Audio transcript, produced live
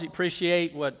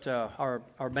Appreciate what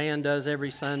our band does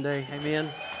every Sunday. Amen.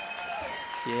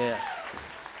 Yes,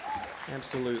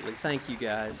 absolutely. Thank you,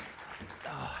 guys.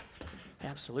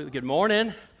 Absolutely. Good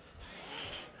morning.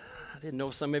 I didn't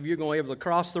know some of you were going to be able to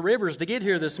cross the rivers to get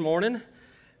here this morning.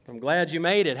 I'm glad you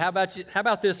made it. How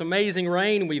about this amazing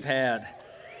rain we've had?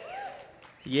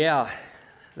 Yeah,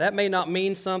 that may not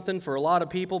mean something for a lot of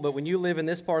people, but when you live in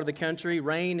this part of the country,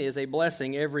 rain is a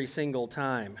blessing every single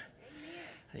time.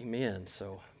 Amen.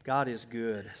 So God is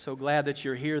good. So glad that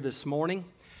you're here this morning.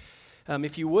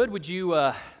 If you would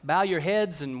you bow your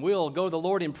heads and we'll go to the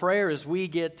Lord in prayer as we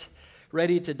get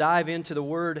ready to dive into the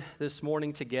Word this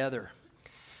morning together.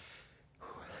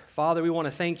 Father, we want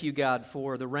to thank you, God,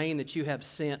 for the rain that you have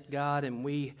sent, God, and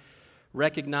we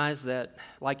recognize that,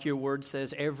 like your Word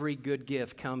says, every good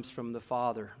gift comes from the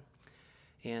Father.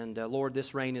 And Lord,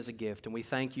 this rain is a gift, and we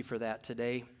thank you for that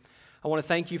today. I want to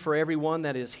thank you for everyone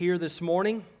that is here this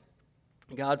morning.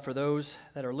 God, for those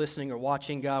that are listening or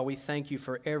watching, God, we thank you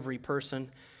for every person.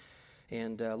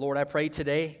 And Lord, I pray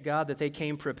today, God, that they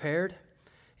came prepared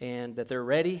and that they're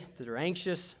ready, that they're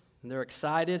anxious, and they're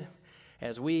excited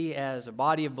as we, as a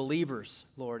body of believers,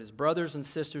 Lord, as brothers and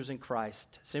sisters in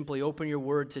Christ, simply open your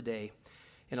word today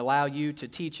and allow you to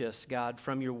teach us, God,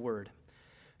 from your word.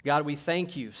 God, we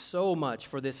thank you so much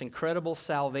for this incredible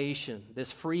salvation,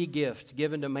 this free gift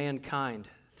given to mankind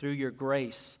through your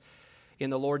grace in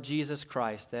the Lord Jesus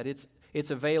Christ, that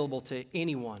it's available to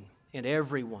anyone and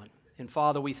everyone. And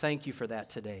Father, we thank you for that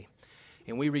today.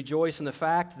 And we rejoice in the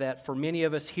fact that for many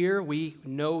of us here, we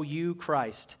know you,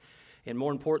 Christ. And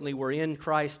more importantly, we're in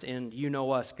Christ and you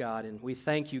know us, God. And we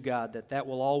thank you, God, that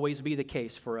will always be the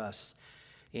case for us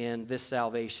in this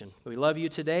salvation. We love you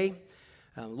today.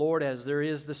 Lord, as there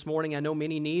is this morning, I know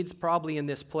many needs probably in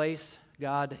this place.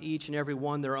 God, each and every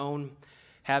one their own,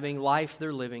 having life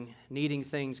they're living, needing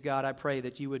things. God, I pray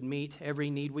that you would meet every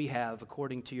need we have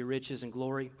according to your riches and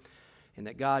glory, and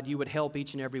that, God, you would help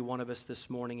each and every one of us this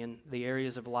morning in the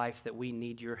areas of life that we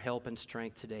need your help and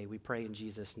strength today. We pray in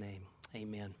Jesus' name.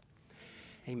 Amen.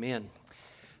 Amen.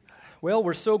 Well,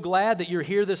 we're so glad that you're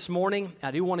here this morning.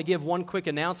 I do want to give one quick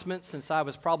announcement since I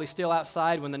was probably still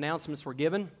outside when the announcements were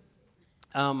given.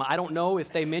 I don't know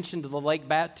if they mentioned the lake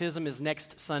baptism is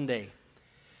next Sunday.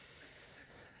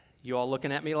 You all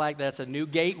looking at me like that's a new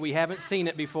gate. We haven't seen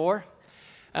it before.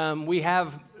 We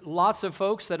have lots of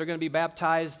folks that are going to be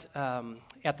baptized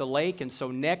at the lake, and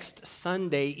so next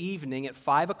Sunday evening at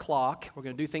 5 o'clock, we're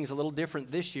going to do things a little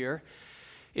different this year,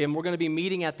 and we're going to be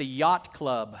meeting at the Yacht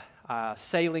Club,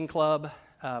 Sailing Club.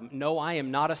 No, I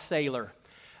am not a sailor,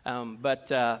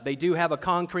 but they do have a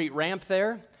concrete ramp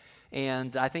there.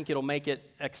 And I think it'll make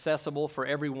it accessible for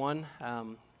everyone,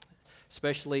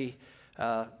 especially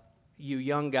you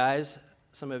young guys,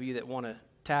 some of you that want to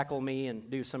tackle me and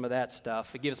do some of that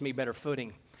stuff. It gives me better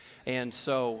footing. And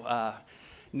so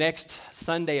next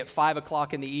Sunday at 5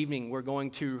 o'clock in the evening, we're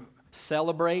going to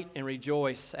celebrate and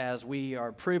rejoice as we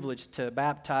are privileged to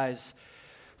baptize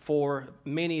for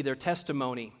many their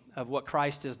testimony of what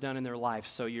Christ has done in their life.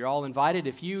 So you're all invited.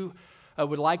 If you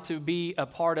would like to be a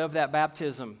part of that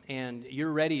baptism and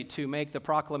you're ready to make the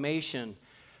proclamation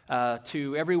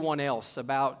to everyone else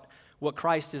about what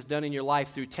Christ has done in your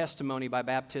life through testimony by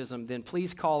baptism, then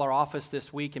please call our office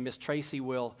this week and Miss Tracy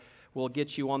will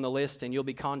get you on the list and you'll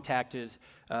be contacted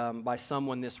by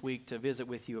someone this week to visit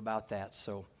with you about that.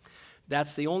 So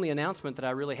that's the only announcement that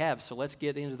I really have. So let's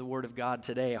get into the Word of God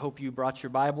today. I hope you brought your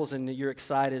Bibles and you're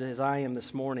excited as I am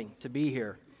this morning to be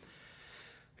here.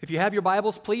 If you have your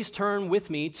Bibles, please turn with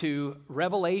me to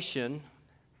Revelation.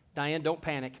 Diane, don't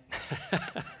panic.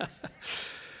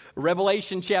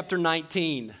 Revelation chapter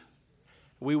 19.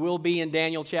 We will be in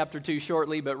Daniel chapter 2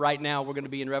 shortly, but right now we're going to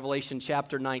be in Revelation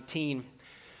chapter 19.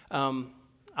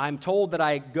 I'm told that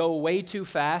I go way too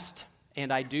fast,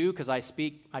 and I do because I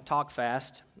talk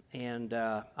fast, and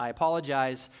I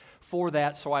apologize for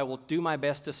that, so I will do my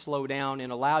best to slow down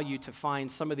and allow you to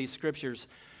find some of these scriptures.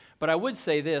 But I would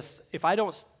say this, if I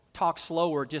don't talk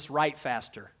slower, just write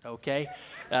faster, okay?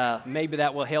 Maybe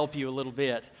that will help you a little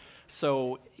bit.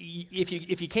 So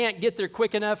if you can't get there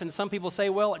quick enough, and some people say,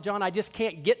 well, John, I just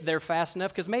can't get there fast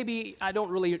enough because maybe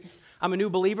I'm a new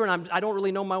believer and I don't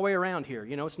really know my way around here.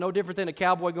 You know, it's no different than a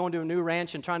cowboy going to a new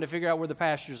ranch and trying to figure out where the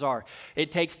pastures are.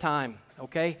 It takes time,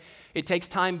 okay? It takes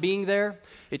time being there.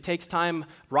 It takes time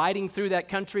riding through that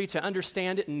country to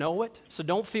understand it and know it. So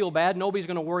don't feel bad. Nobody's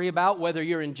going to worry about whether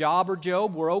you're in Job or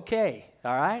Job. We're okay,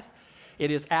 all right?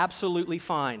 It is absolutely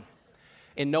fine.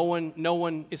 And no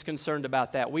one is concerned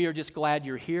about that. We are just glad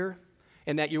you're here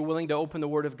and that you're willing to open the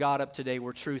Word of God up today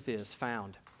where truth is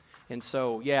found. And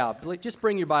so, just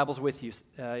bring your Bibles with you.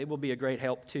 It will be a great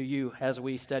help to you as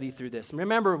we study through this. And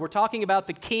remember, we're talking about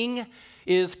the King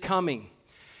is coming.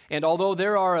 And although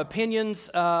there are opinions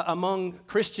among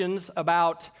Christians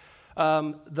about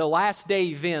the last day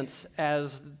events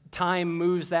as time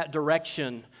moves that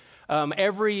direction,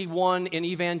 everyone in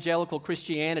evangelical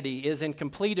Christianity is in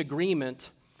complete agreement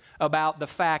about the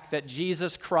fact that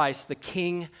Jesus Christ, the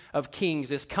King of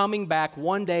Kings, is coming back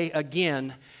one day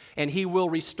again, and he will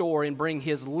restore and bring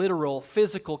his literal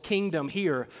physical kingdom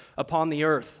here upon the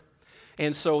earth.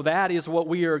 And so that is what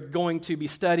we are going to be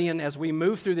studying as we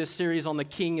move through this series on the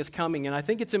King is coming. And I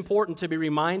think it's important to be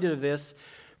reminded of this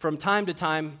from time to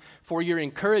time for your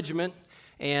encouragement.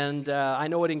 And I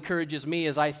know it encourages me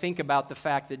as I think about the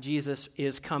fact that Jesus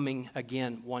is coming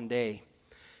again one day.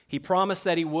 He promised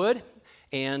that he would,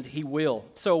 and he will.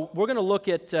 So we're going to look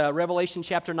at Revelation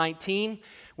chapter 19.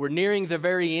 We're nearing the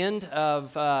very end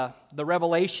of the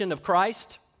revelation of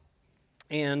Christ,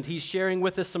 and he's sharing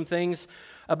with us some things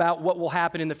about what will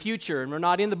happen in the future. And we're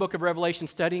not in the book of Revelation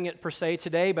studying it per se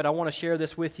today, but I want to share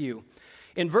this with you.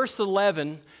 In verse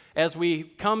 11, as we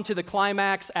come to the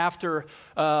climax after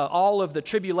all of the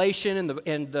tribulation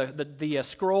and the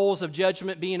scrolls of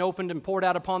judgment being opened and poured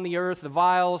out upon the earth, the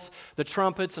vials, the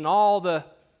trumpets, and all the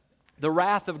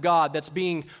wrath of God that's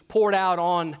being poured out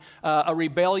on a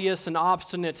rebellious and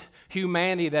obstinate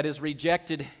humanity that has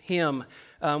rejected him,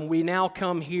 we now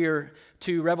come here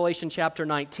to Revelation chapter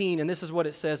 19, and this is what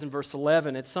it says in verse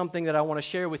 11. It's something that I want to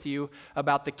share with you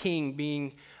about the King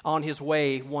being on his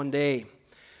way one day.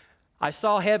 I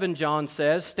saw heaven, John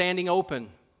says, standing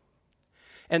open,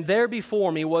 and there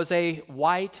before me was a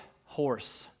white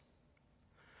horse,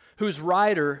 whose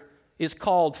rider is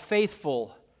called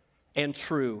Faithful and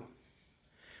True.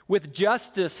 With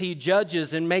justice he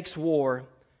judges and makes war.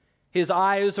 His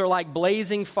eyes are like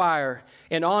blazing fire,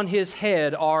 and on his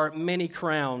head are many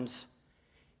crowns.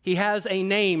 He has a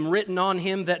name written on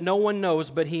him that no one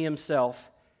knows but he himself.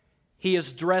 He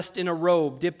is dressed in a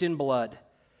robe dipped in blood,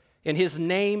 and his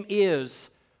name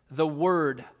is the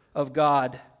Word of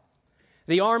God.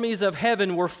 The armies of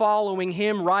heaven were following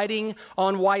him, riding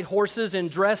on white horses and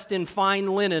dressed in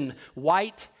fine linen,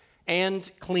 white and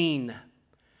clean.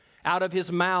 Out of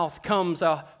his mouth comes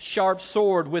a sharp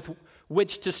sword with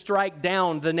which to strike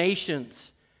down the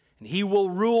nations, and he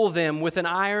will rule them with an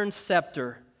iron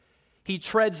scepter. He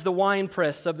treads the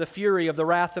winepress of the fury of the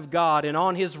wrath of God, and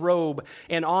on his robe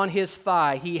and on his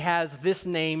thigh he has this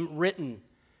name written: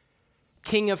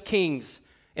 King of Kings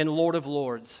and Lord of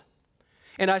Lords.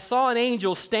 And I saw an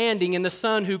angel standing in the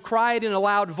sun who cried in a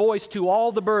loud voice to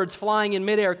all the birds flying in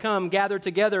midair, "Come, gather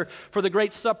together for the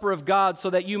great supper of God, so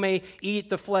that you may eat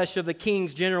the flesh of the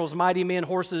kings, generals, mighty men,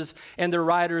 horses, and their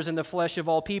riders, and the flesh of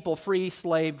all people, free,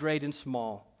 slave, great and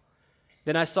small."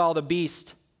 Then I saw the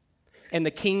beast and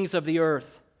the kings of the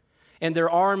earth and their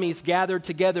armies gathered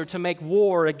together to make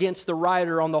war against the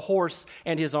rider on the horse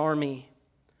and his army.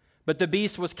 But the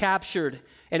beast was captured,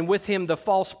 and with him the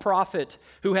false prophet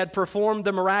who had performed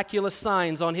the miraculous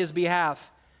signs on his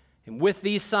behalf. And with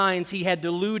these signs he had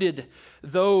deluded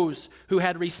those who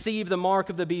had received the mark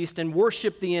of the beast and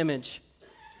worshiped the image.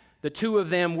 The two of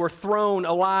them were thrown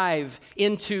alive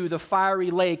into the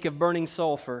fiery lake of burning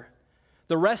sulfur.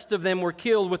 The rest of them were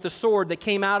killed with the sword that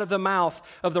came out of the mouth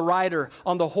of the rider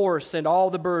on the horse, and all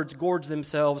the birds gorged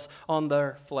themselves on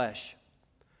their flesh.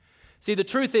 See, the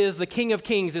truth is the King of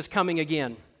Kings is coming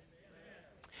again.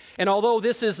 And although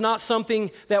this is not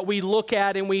something that we look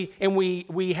at and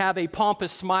we have a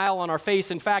pompous smile on our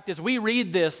face, in fact, as we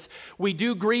read this, we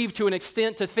do grieve to an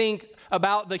extent to think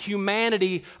about the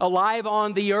humanity alive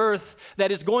on the earth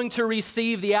that is going to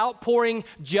receive the outpouring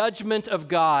judgment of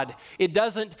God. It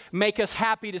doesn't make us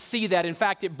happy to see that. In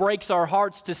fact, it breaks our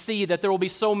hearts to see that there will be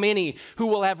so many who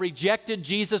will have rejected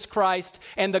Jesus Christ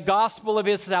and the gospel of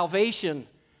his salvation.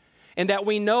 And that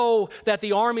we know that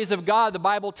the armies of God, the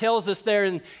Bible tells us there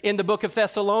in the book of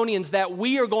Thessalonians, that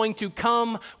we are going to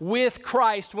come with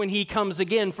Christ when he comes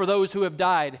again for those who have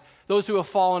died, those who have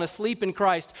fallen asleep in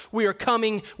Christ. We are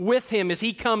coming with him as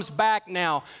he comes back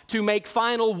now to make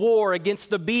final war against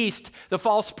the beast, the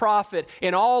false prophet,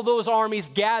 and all those armies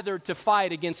gathered to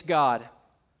fight against God.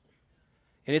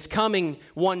 And it's coming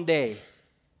one day.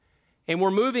 And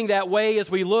we're moving that way as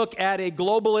we look at a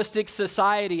globalistic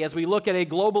society, as we look at a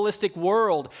globalistic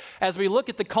world, as we look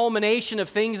at the culmination of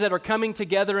things that are coming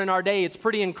together in our day. It's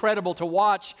pretty incredible to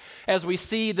watch as we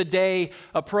see the day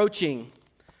approaching.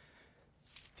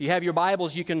 If you have your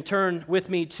Bibles, you can turn with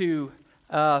me to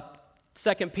 2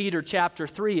 Peter chapter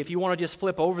 3. If you want to just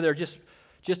flip over there,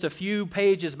 just a few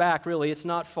pages back, really. It's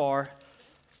not far.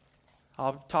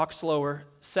 I'll talk slower.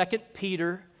 2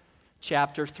 Peter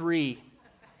chapter 3.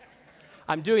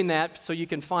 I'm doing that so you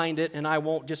can find it, and I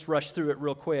won't just rush through it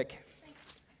real quick.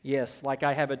 Yes, like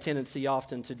I have a tendency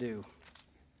often to do.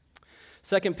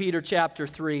 2 Peter chapter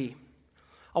 3.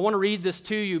 I want to read this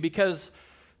to you because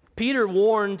Peter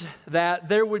warned that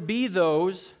there would be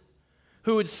those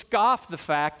who would scoff the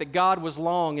fact that God was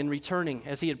long in returning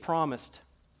as he had promised.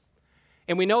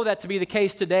 And we know that to be the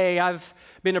case today. I've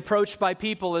been approached by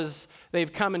people as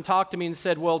they've come and talked to me and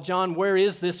said, well, John, where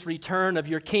is this return of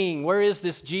your king? Where is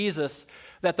this Jesus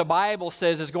that the Bible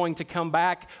says is going to come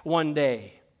back one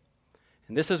day?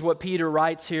 And this is what Peter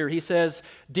writes here. He says,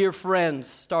 dear friends,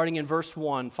 starting in verse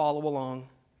 1, follow along.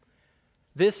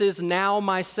 This is now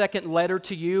my second letter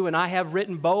to you, and I have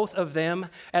written both of them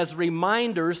as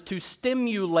reminders to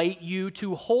stimulate you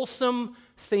to wholesome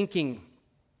thinking.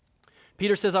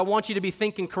 Peter says, I want you to be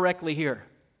thinking correctly here.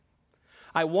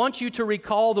 I want you to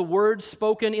recall the words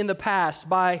spoken in the past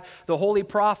by the holy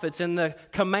prophets and the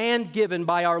command given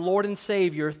by our Lord and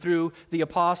Savior through the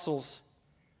apostles.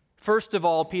 First of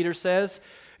all, Peter says,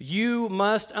 you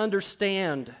must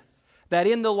understand that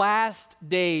in the last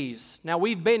days, now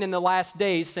we've been in the last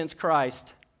days since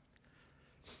Christ.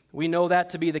 We know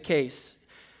that to be the case.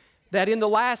 That in the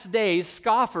last days,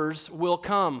 scoffers will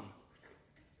come,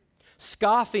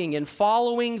 scoffing and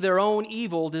following their own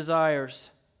evil desires.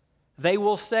 They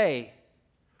will say,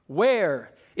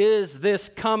 where is this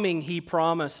coming he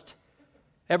promised?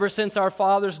 Ever since our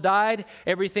fathers died,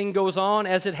 everything goes on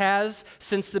as it has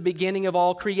since the beginning of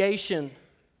all creation.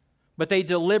 But they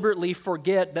deliberately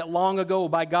forget that long ago,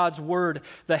 by God's word,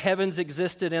 the heavens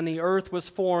existed and the earth was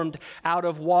formed out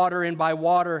of water and by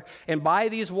water. And by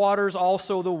these waters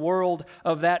also the world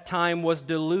of that time was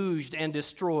deluged and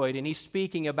destroyed. And he's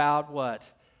speaking about what?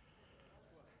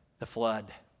 The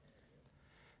flood.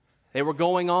 They were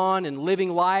going on and living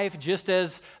life just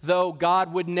as though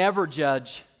God would never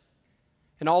judge.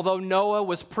 And although Noah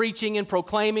was preaching and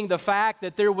proclaiming the fact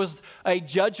that there was a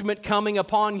judgment coming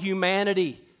upon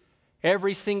humanity,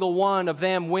 every single one of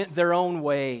them went their own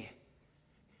way.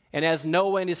 And as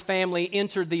Noah and his family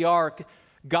entered the ark,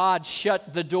 God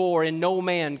shut the door and no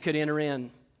man could enter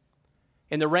in.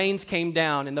 And the rains came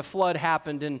down and the flood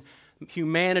happened, and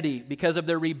humanity, because of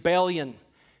their rebellion,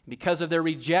 because of their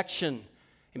rejection,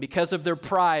 and because of their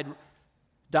pride,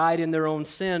 died in their own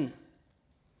sin.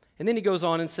 And then he goes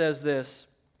on and says this,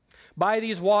 by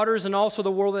these waters and also the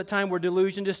world at that time were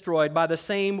deluged and destroyed. By the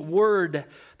same word,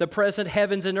 the present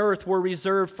heavens and earth were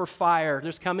reserved for fire.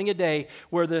 There's coming a day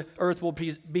where the earth will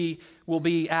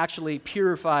be actually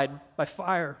purified by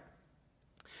fire,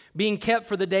 being kept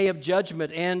for the day of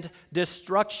judgment and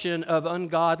destruction of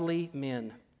ungodly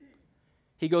men.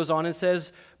 He goes on and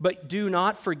says, but do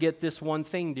not forget this one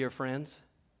thing, dear friends.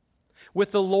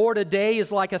 With the Lord, a day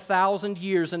is like 1,000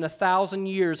 years, and 1,000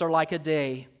 years are like a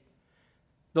day.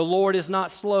 The Lord is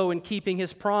not slow in keeping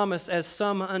his promise, as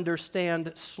some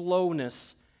understand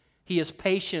slowness. He is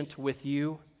patient with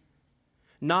you,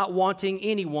 not wanting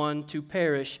anyone to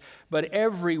perish, but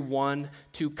everyone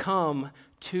to come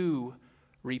to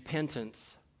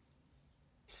repentance.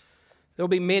 There will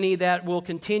be many that will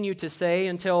continue to say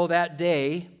until that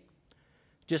day,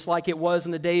 just like it was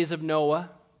in the days of Noah,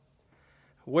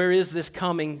 where is this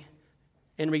coming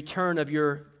and return of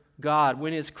your God?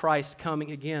 When is Christ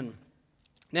coming again?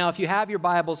 Now, if you have your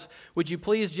Bibles, would you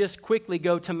please just quickly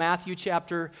go to Matthew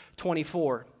chapter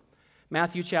 24.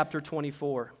 Matthew chapter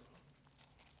 24.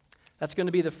 That's going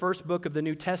to be the first book of the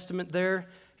New Testament there,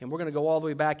 and we're going to go all the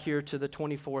way back here to the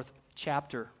 24th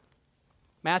chapter.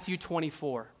 Matthew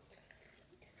 24.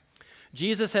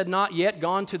 Jesus had not yet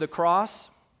gone to the cross,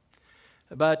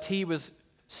 but he was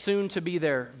soon to be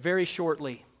there, very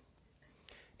shortly.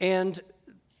 And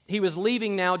he was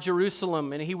leaving now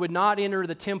Jerusalem, and he would not enter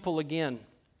the temple again.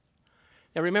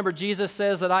 Now remember, Jesus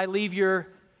says that I leave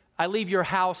your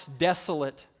house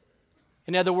desolate.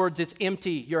 In other words, it's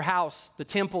empty. Your house, the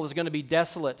temple, is going to be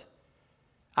desolate.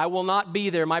 I will not be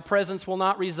there. My presence will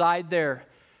not reside there.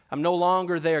 I'm no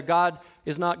longer there. God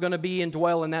is not going to be and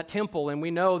dwell in that temple. And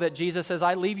we know that Jesus says,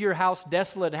 I leave your house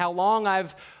desolate. How long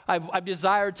I've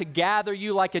desired to gather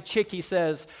you like a chick, he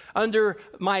says, under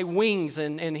my wings.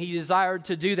 And he desired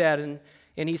to do that. And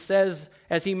he says,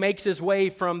 as he makes his way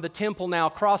from the temple now,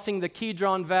 crossing the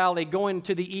Kidron Valley, going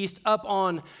to the east, up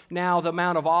on now the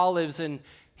Mount of Olives, and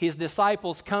his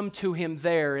disciples come to him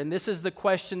there. And this is the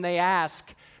question they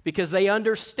ask, because they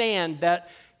understand that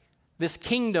this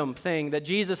kingdom thing that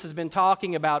Jesus has been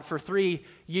talking about for 3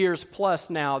 years plus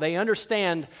now, they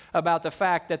understand about the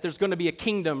fact that there's going to be a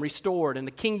kingdom restored, and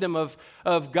the kingdom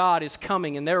of God is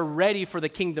coming, and they're ready for the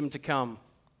kingdom to come.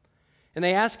 And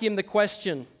they ask him the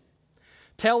question,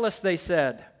 tell us, they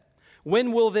said,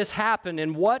 When will this happen,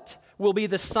 and what will be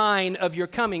the sign of your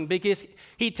coming? Because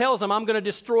he tells them, I'm going to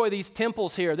destroy these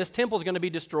temples here. This temple is going to be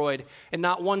destroyed, and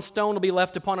not one stone will be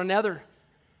left upon another.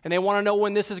 And they want to know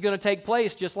when this is going to take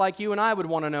place, just like you and I would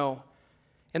want to know.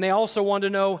 And they also want to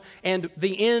know, and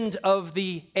the end of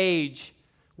the age.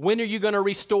 When are you going to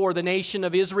restore the nation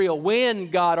of Israel? When,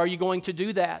 God, are you going to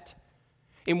do that?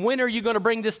 And when are you going to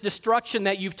bring this destruction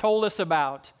that you've told us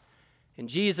about? And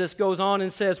Jesus goes on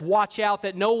and says, watch out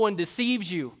that no one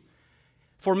deceives you.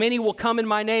 For many will come in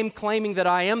my name claiming that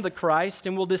I am the Christ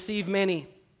and will deceive many.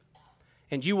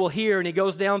 And you will hear, and he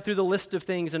goes down through the list of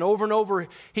things, and over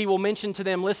he will mention to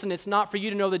them, listen, it's not for you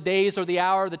to know the days or the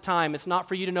hour or the time. It's not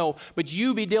for you to know, but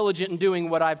you be diligent in doing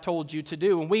what I've told you to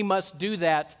do. And we must do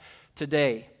that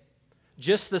today.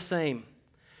 Just the same.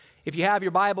 If you have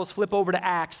your Bibles, flip over to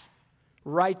Acts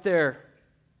right there.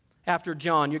 After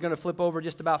John, you're going to flip over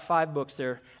just about 5 books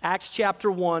there. Acts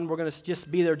chapter 1, we're going to just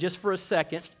be there just for a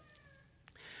second.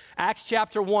 Acts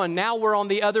chapter 1, now we're on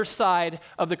the other side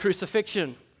of the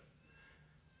crucifixion.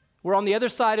 We're on the other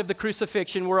side of the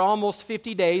crucifixion. We're almost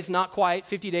 50 days, not quite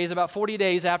 50 days, about 40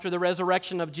 days after the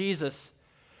resurrection of Jesus.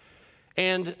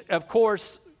 And of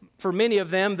course, for many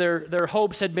of them, their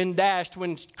hopes had been dashed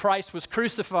when Christ was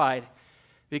crucified,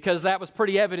 because that was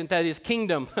pretty evident that his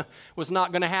kingdom was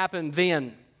not going to happen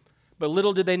then. But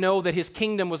little did they know that his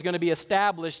kingdom was going to be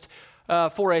established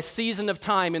for a season of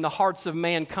time in the hearts of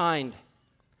mankind.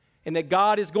 And that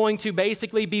God is going to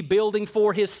basically be building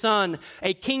for his Son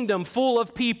a kingdom full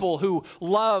of people who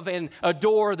love and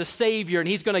adore the Savior. And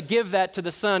he's going to give that to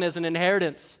the Son as an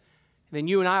inheritance. And then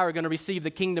you and I are going to receive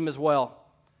the kingdom as well.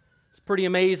 It's pretty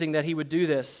amazing that he would do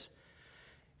this.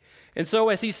 And so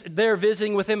as he's there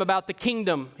visiting with him about the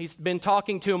kingdom, he's been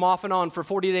talking to him off and on for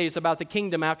 40 days about the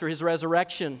kingdom after his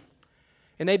resurrection.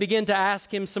 And they begin to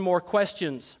ask him some more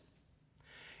questions.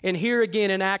 And here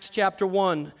again in Acts chapter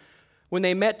 1, when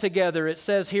they met together, it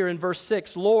says here in verse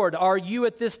 6, Lord, are you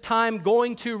at this time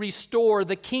going to restore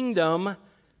the kingdom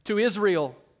to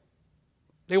Israel?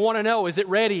 They want to know, is it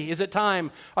ready? Is it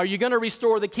time? Are you going to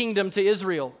restore the kingdom to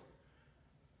Israel?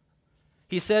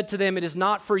 He said to them, it is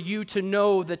not for you to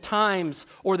know the times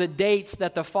or the dates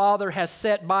that the Father has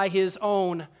set by his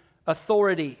own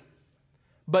authority,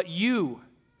 but you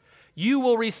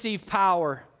will receive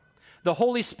power. The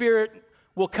Holy Spirit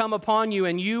will come upon you,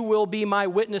 and you will be my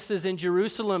witnesses in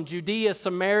Jerusalem, Judea,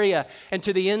 Samaria, and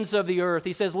to the ends of the earth.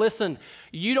 He says, listen,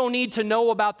 you don't need to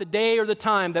know about the day or the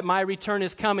time that my return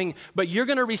is coming, but you're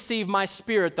going to receive my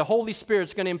Spirit. The Holy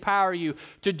Spirit's going to empower you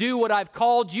to do what I've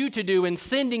called you to do and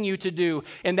sending you to do,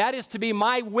 and that is to be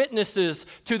my witnesses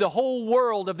to the whole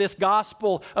world of this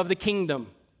gospel of the kingdom.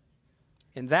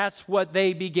 And that's what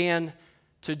they began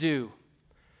to do.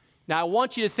 Now, I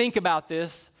want you to think about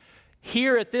this.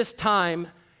 Here at this time,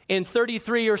 in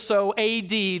 33 or so AD,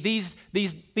 these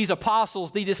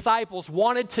apostles, the disciples,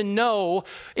 wanted to know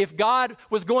if God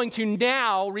was going to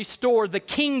now restore the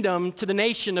kingdom to the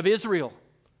nation of Israel.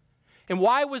 And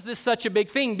why was this such a big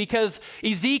thing? Because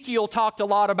Ezekiel talked a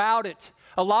lot about it.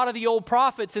 A lot of the old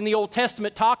prophets in the Old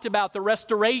Testament talked about the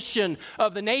restoration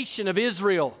of the nation of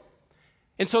Israel.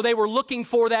 And so they were looking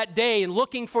for that day and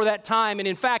looking for that time. And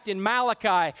in fact, in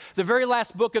Malachi, the very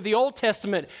last book of the Old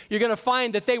Testament, you're going to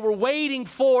find that they were waiting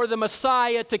for the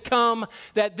Messiah to come,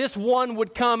 that this one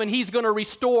would come and he's going to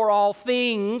restore all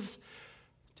things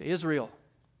to Israel.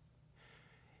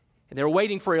 And they were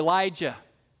waiting for Elijah.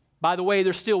 By the way,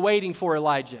 they're still waiting for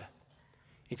Elijah.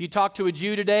 If you talk to a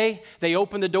Jew today, they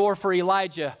open the door for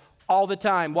Elijah all the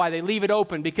time. Why? They leave it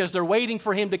open because they're waiting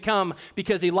for him to come,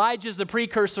 because Elijah's the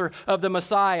precursor of the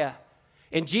Messiah.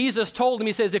 And Jesus told him,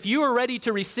 he says, if you are ready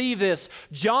to receive this,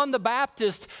 John the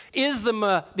Baptist is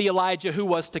the Elijah who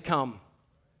was to come.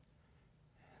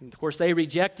 And of course, they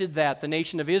rejected that, the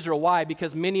nation of Israel. Why?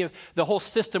 Because the whole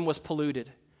system was polluted.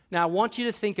 Now, I want you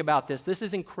to think about this. This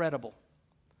is incredible.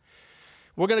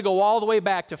 We're going to go all the way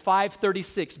back to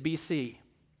 536 BC.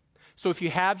 So if you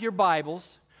have your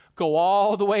Bibles, go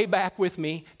all the way back with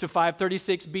me to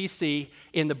 536 BC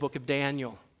in the book of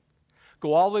Daniel.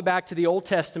 Go all the way back to the Old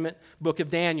Testament book of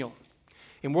Daniel.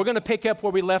 And we're going to pick up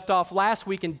where we left off last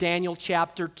week in Daniel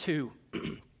chapter 2.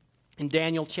 In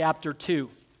Daniel chapter 2.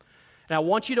 And I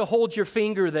want you to hold your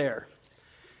finger there,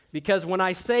 because when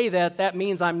I say that, that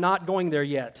means I'm not going there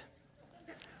yet.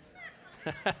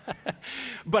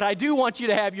 But I do want you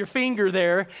to have your finger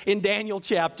there in Daniel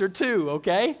chapter 2,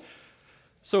 okay?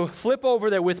 So flip over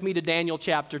there with me to Daniel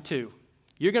chapter 2.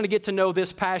 You're going to get to know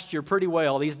this pasture pretty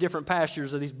well, these different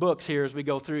pastures of these books here as we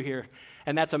go through here.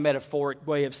 And that's a metaphoric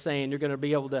way of saying you're going to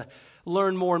be able to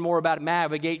learn more and more about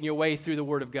navigating your way through the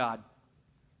Word of God.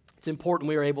 It's important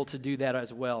we are able to do that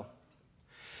as well.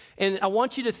 And I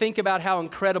want you to think about how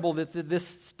incredible that this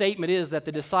statement is that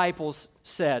the disciples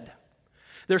said.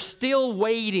 They're still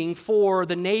waiting for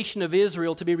the nation of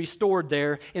Israel to be restored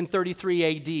there in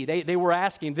 33 AD. They were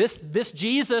asking, this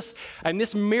Jesus and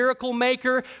this miracle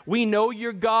maker, we know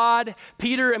you're God.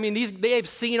 Peter, they have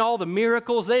seen all the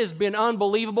miracles. That has been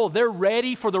unbelievable. They're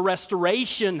ready for the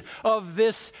restoration of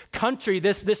this country,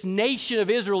 this nation of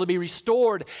Israel to be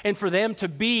restored and for them to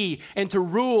be and to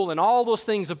rule and all those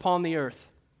things upon the earth.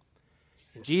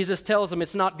 And Jesus tells them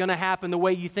it's not going to happen the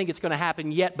way you think it's going to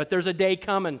happen yet, but there's a day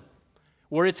coming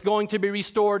where it's going to be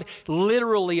restored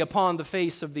literally upon the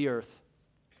face of the earth.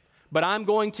 But I'm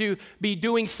going to be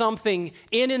doing something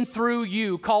in and through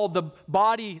you called the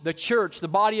body, the church, the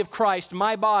body of Christ,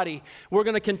 my body. We're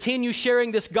going to continue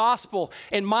sharing this gospel,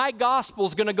 and my gospel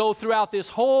is going to go throughout this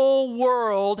whole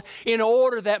world in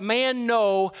order that man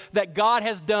know that God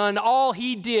has done all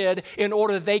he did in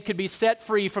order that they could be set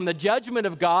free from the judgment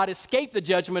of God, escape the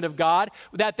judgment of God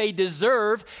that they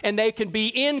deserve, and they can be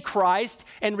in Christ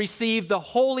and receive the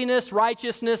holiness,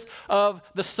 righteousness of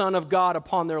the Son of God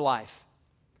upon their life.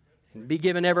 And be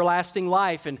given everlasting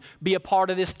life and be a part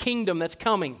of this kingdom that's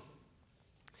coming.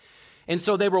 And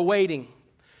so they were waiting.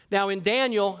 Now in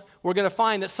Daniel, we're going to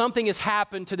find that something has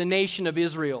happened to the nation of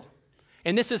Israel.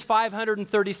 And this is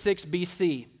 536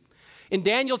 BC. In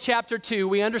Daniel chapter 2,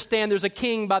 we understand there's a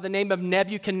king by the name of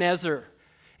Nebuchadnezzar.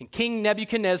 And King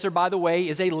Nebuchadnezzar, by the way,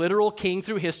 is a literal king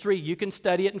through history. You can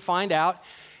study it and find out.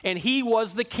 And he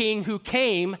was the king who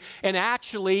came and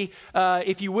actually,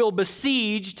 if you will,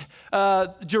 besieged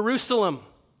Jerusalem.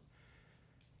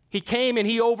 He came and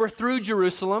he overthrew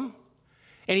Jerusalem.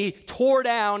 And he tore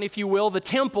down, if you will, the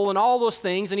temple and all those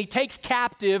things. And he takes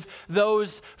captive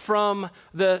those from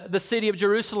the city of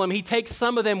Jerusalem. He takes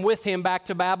some of them with him back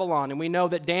to Babylon. And we know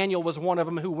that Daniel was one of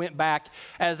them who went back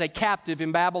as a captive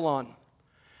in Babylon.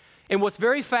 And what's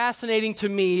very fascinating to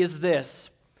me is this.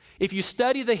 If you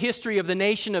study the history of the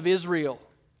nation of Israel,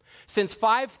 since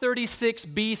 536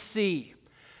 BC,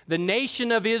 the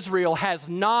nation of Israel has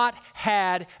not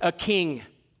had a king.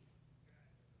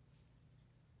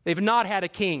 They've not had a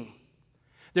king.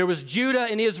 There was Judah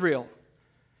and Israel.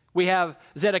 We have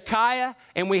Zedekiah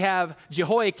and we have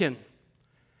Jehoiakim.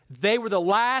 They were the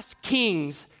last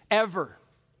kings ever.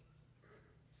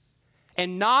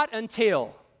 And not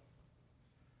until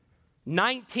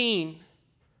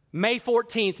May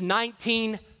 14th,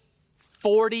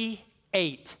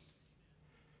 1948,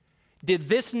 did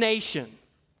this nation,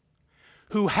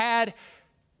 who had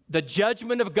the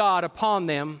judgment of God upon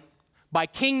them by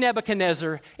King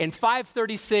Nebuchadnezzar in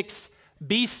 536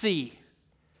 BC,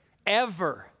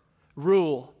 ever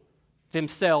rule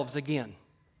themselves again.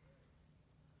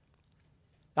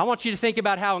 I want you to think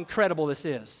about how incredible this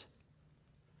is.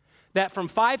 That from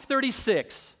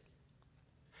 536,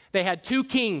 they had two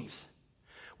kings.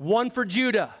 One for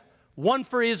Judah, one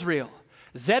for Israel.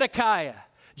 Zedekiah,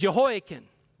 Jehoiakim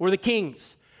were the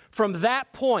kings. From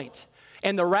that point,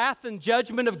 and the wrath and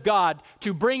judgment of God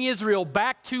to bring Israel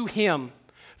back to him,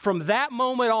 from that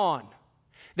moment on,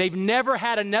 they've never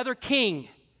had another king,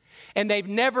 and they've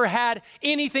never had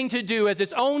anything to do as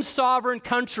its own sovereign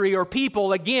country or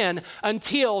people again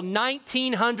until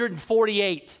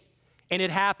 1948. And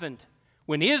it happened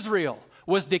when Israel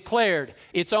was declared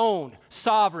its own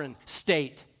sovereign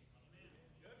state.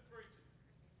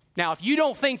 Now, if you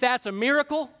don't think that's a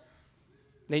miracle,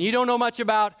 then you don't know much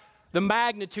about the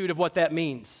magnitude of what that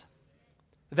means.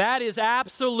 That is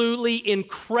absolutely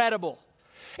incredible.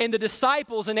 And the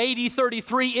disciples in AD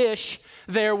 33-ish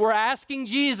there were asking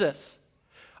Jesus,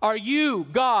 are you,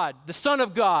 God, the Son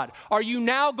of God, are you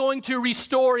now going to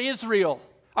restore Israel?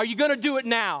 Are you going to do it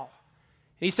now?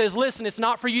 And he says, listen, it's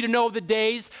not for you to know the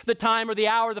days, the time, or the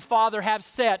hour the Father have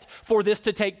set for this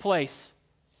to take place.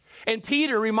 And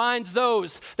Peter reminds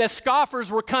those that scoffers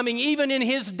were coming even in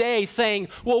his day saying,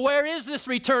 well, where is this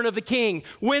return of the king?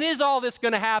 When is all this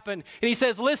going to happen? And he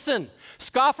says, listen,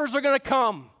 scoffers are going to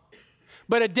come.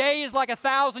 But a day is like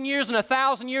 1,000 years, and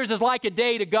 1,000 years is like a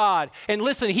day to God. And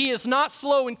listen, he is not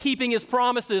slow in keeping his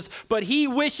promises, but he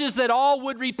wishes that all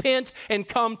would repent and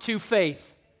come to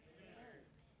faith.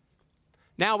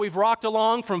 Now we've rocked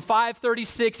along from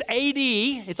 536 AD.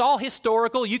 It's all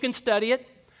historical. You can study it.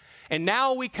 And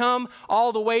now we come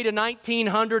all the way to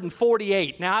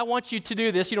 1948. Now I want you to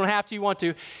do this. You don't have to, you want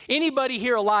to. Anybody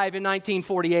here alive in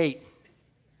 1948?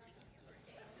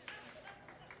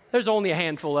 There's only a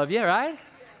handful of you, right?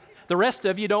 The rest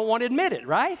of you don't want to admit it,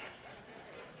 right?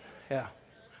 Yeah.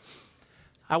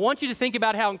 I want you to think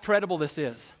about how incredible this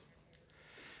is.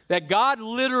 That God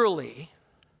literally,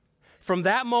 from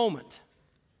that moment,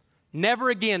 Never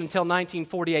again until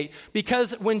 1948.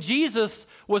 Because when Jesus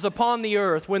was upon the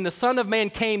earth, when the Son of Man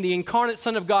came, the incarnate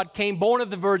Son of God came, born of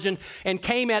the Virgin, and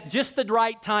came at just the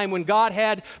right time when God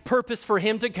had purpose for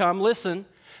him to come, listen,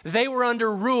 they were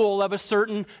under rule of a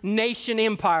certain nation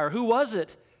empire. Who was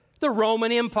it? The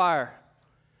Roman Empire.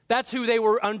 That's who they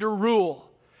were under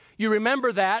rule. You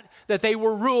remember that they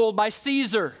were ruled by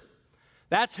Caesar.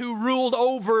 That's who ruled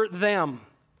over them.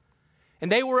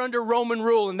 And they were under Roman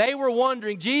rule, and they were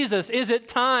wondering, Jesus, is it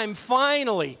time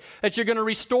finally that you're going to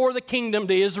restore the kingdom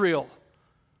to Israel?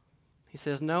 He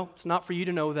says, no, it's not for you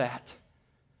to know that.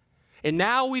 And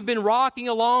now we've been rocking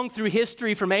along through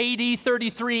history from AD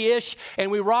 33-ish,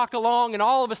 and we rock along, and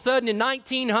all of a sudden in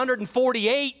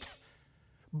 1948,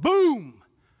 boom,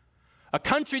 a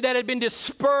country that had been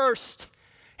dispersed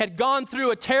had gone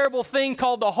through a terrible thing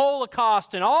called the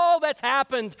Holocaust, and all that's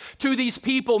happened to these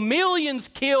people, millions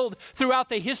killed throughout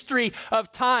the history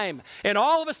of time. And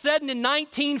all of a sudden in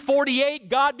 1948,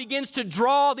 God begins to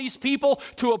draw these people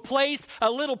to a place, a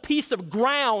little piece of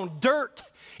ground, dirt,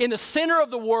 in the center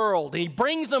of the world. And he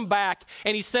brings them back,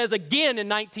 and he says again in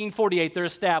 1948, they're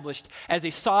established as a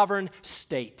sovereign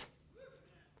state.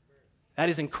 That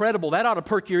is incredible. That ought to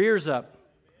perk your ears up.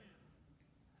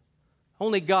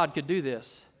 Only God could do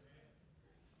this.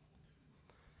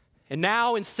 And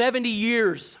now in 70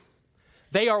 years,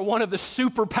 they are one of the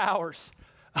superpowers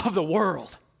of the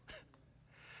world.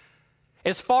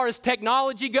 As far as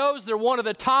technology goes, they're one of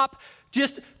the top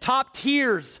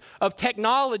tiers of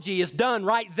technology is done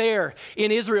right there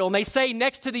in Israel. And they say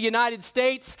next to the United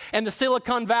States and the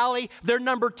Silicon Valley, they're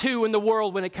number 2 in the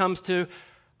world when it comes to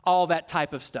all that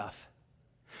type of stuff.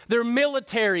 Their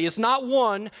military is not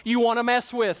one you want to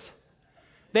mess with.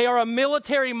 They are a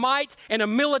military might and a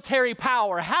military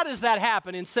power. How does that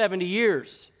happen in 70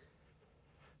 years?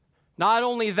 Not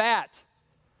only that,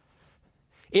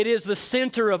 it is the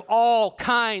center of all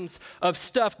kinds of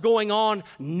stuff going on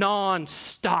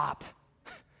nonstop.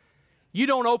 You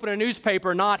don't open a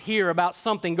newspaper and not hear about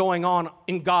something going on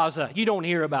in Gaza. You don't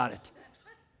hear about it.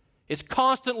 It's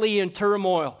constantly in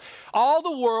turmoil. All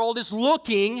the world is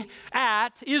looking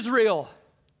at Israel.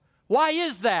 Why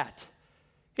is that?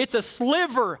 It's a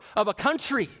sliver of a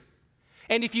country.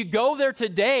 And if you go there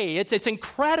today, it's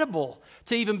incredible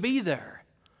to even be there,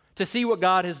 to see what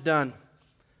God has done.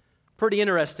 Pretty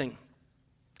interesting.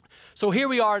 So here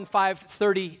we are in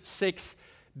 536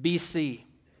 BC.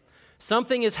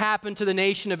 Something has happened to the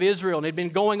nation of Israel, and it had been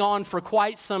going on for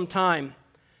quite some time,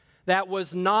 that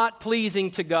was not pleasing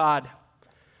to God.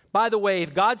 By the way,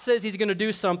 if God says he's going to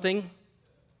do something,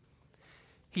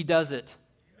 he does it.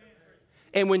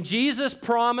 And when Jesus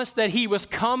promised that he was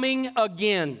coming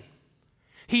again,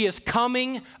 he is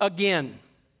coming again.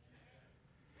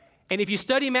 And if you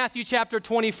study Matthew chapter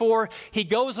 24, he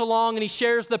goes along and he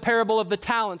shares the parable of the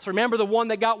talents. Remember the one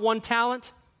that got 1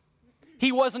 talent?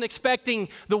 He wasn't expecting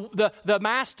the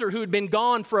master who had been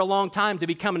gone for a long time to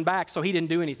be coming back, so he didn't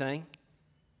do anything.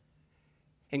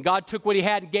 And God took what he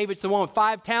had and gave it to the one with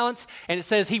 5 talents, and it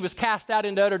says he was cast out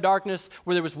into utter darkness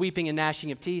where there was weeping and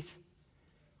gnashing of teeth.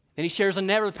 And he shares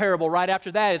another parable right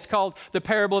after that. It's called the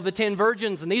parable of the 10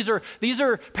 virgins. And these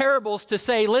are parables to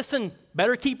say, listen,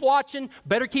 better keep watching,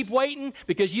 better keep waiting,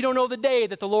 because you don't know the day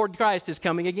that the Lord Christ is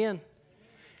coming again.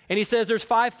 And he says there's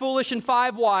 5 foolish and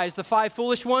 5 wise. The 5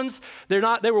 foolish ones, they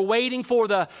were waiting for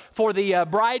the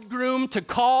bridegroom to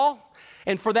call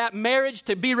and for that marriage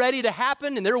to be ready to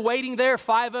happen. And they're waiting there.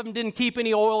 5 of them didn't keep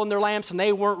any oil in their lamps and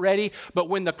they weren't ready. But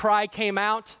when the cry came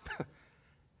out,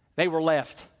 they were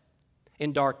left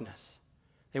in darkness.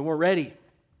 They weren't ready.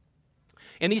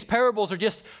 And these parables are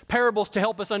just parables to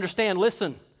help us understand.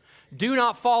 Listen, do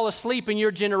not fall asleep in your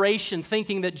generation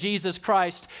thinking that Jesus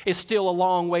Christ is still a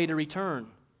long way to return.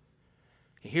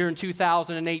 Here in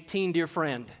 2018, dear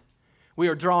friend, we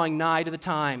are drawing nigh to the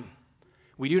time.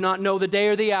 We do not know the day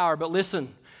or the hour, but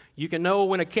listen, you can know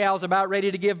when a cow's about ready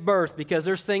to give birth because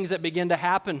there's things that begin to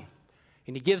happen.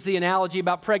 And he gives the analogy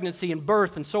about pregnancy and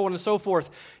birth and so on and so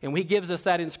forth. And he gives us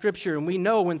that in Scripture, and we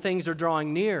know when things are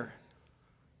drawing near.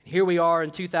 Here we are in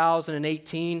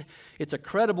 2018. It's a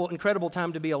incredible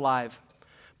time to be alive.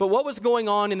 But what was going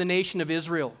on in the nation of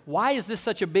Israel? Why is this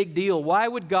such a big deal? Why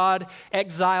would God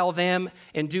exile them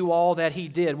and do all that he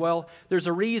did? Well, there's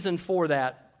a reason for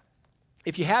that.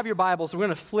 If you have your Bibles, we're going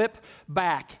to flip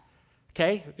back.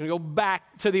 Okay? We're going to go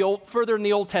back to further in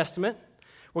the Old Testament.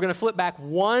 We're going to flip back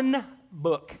one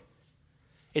book.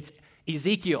 It's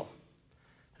Ezekiel.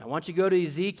 I want you to go to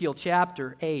Ezekiel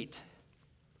chapter 8.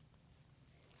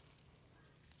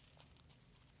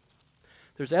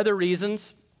 There's other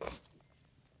reasons.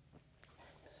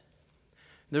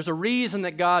 There's a reason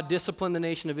that God disciplined the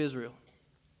nation of Israel.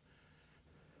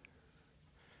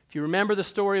 If you remember the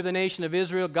story of the nation of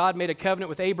Israel, God made a covenant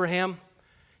with Abraham.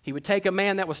 He would take a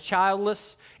man that was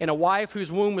childless and a wife whose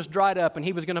womb was dried up, and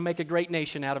he was going to make a great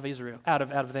nation out of Israel, out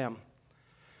of them.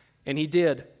 And he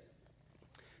did.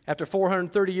 After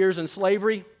 430 years in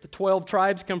slavery, the 12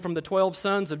 tribes come from the 12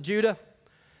 sons of Judah.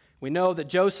 We know that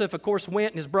Joseph, of course,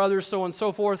 went, and his brothers, so on and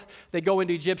so forth. They go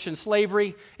into Egyptian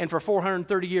slavery, and for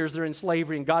 430 years they're in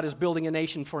slavery, and God is building a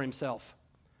nation for himself.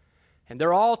 And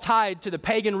they're all tied to the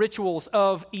pagan rituals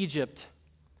of Egypt,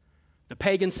 the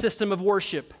pagan system of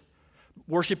worship,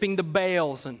 worshiping the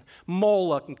Baals and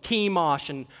Moloch and Chemosh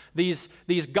and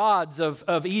these gods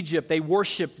of Egypt. They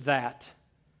worshiped that.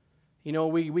 You know,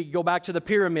 we go back to the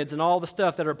pyramids and all the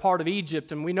stuff that are part of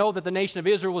Egypt, and we know that the nation of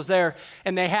Israel was there,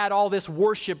 and they had all this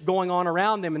worship going on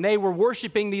around them, and they were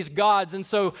worshiping these gods. And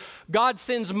so God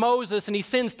sends Moses, and he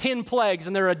sends 10 plagues,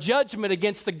 and they're a judgment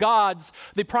against the gods,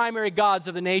 the primary gods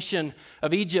of the nation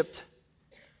of Egypt.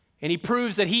 And he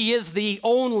proves that he is the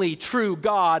only true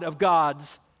God of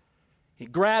gods. He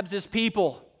grabs his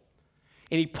people,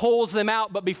 and he pulls them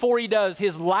out. But before he does,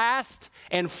 his last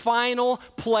and final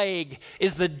plague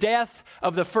is the death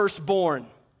of the firstborn.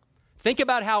 Think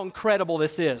about how incredible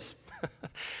this is.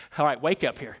 All right, wake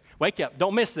up here. Wake up.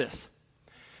 Don't miss this.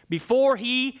 Before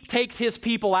he takes his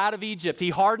people out of Egypt, he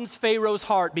hardens Pharaoh's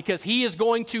heart because he is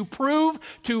going to prove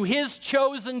to his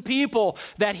chosen people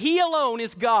that he alone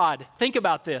is God. Think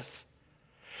about this.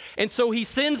 And so he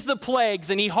sends the plagues,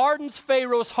 and he hardens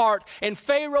Pharaoh's heart, and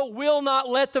Pharaoh will not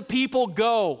let the people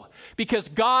go because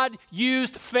God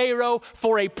used Pharaoh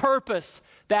for a purpose,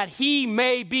 that he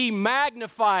may be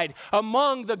magnified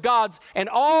among the gods, and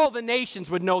all the nations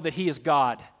would know that he is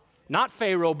God. Not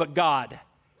Pharaoh, but God.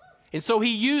 And so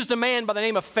he used a man by the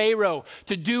name of Pharaoh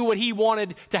to do what he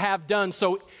wanted to have done,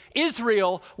 so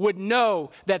Israel would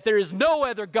know that there is no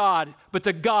other God but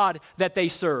the God that they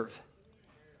serve.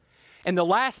 And the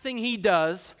last thing he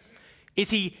does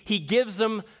is he gives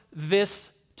them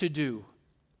this to do.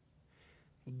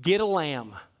 Get a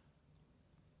lamb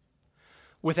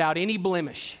without any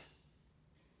blemish.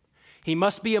 He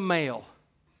must be a male,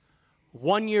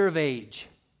 1 year of age.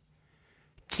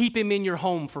 Keep him in your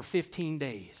home for 15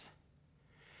 days.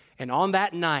 And on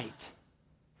that night,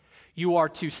 you are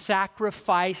to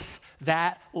sacrifice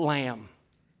that lamb,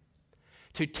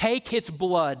 to take its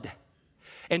blood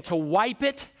and to wipe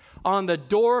it on the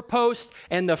doorpost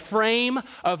and the frame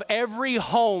of every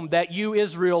home that you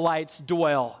Israelites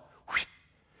dwell.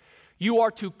 You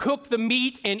are to cook the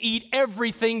meat and eat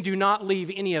everything. Do not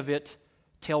leave any of it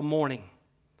till morning.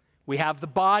 We have the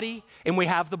body and we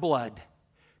have the blood.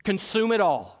 Consume it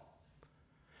all.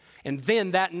 And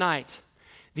then that night,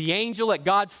 the angel that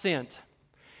God sent,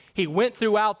 he went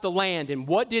throughout the land, and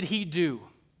what did he do?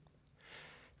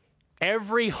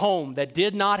 Every home that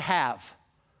did not have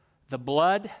the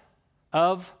blood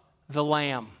of the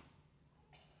lamb,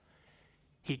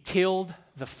 he killed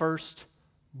the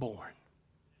firstborn.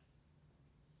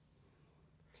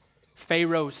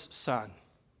 Pharaoh's son,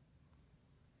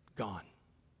 gone.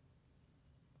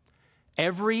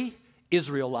 Every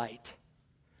Israelite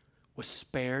was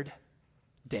spared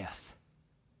death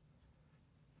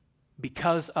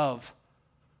because of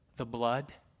the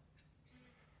blood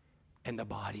and the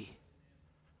body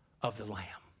of the lamb.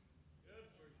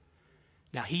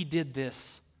 Now, he did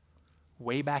this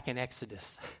way back in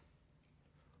Exodus,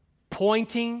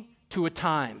 pointing to a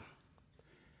time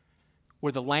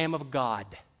where the Lamb of God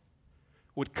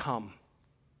would come.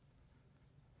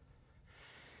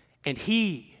 And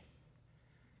he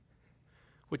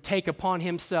would take upon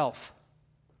himself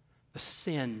the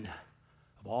sin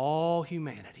of all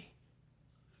humanity.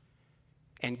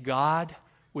 And God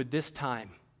would this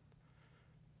time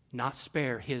not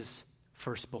spare his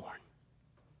firstborn.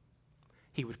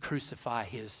 He would crucify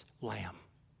his lamb.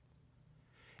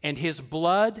 And his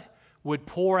blood would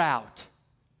pour out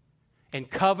and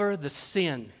cover the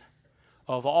sin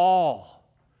of all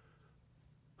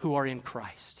who are in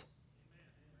Christ.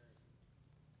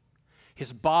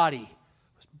 His body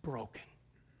was broken,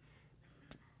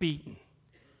 beaten.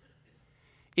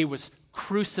 It was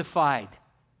crucified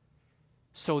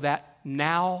so that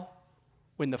now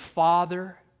when the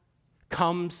Father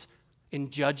comes in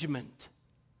judgment,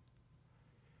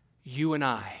 you and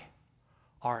I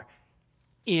are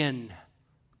in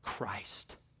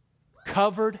Christ,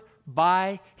 covered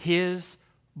by his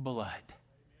blood.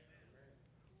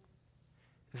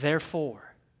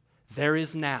 Therefore, there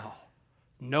is now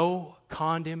no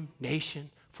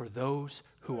condemnation for those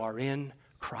who are in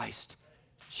Christ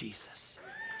Jesus.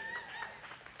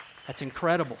 That's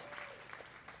incredible.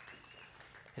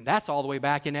 And that's all the way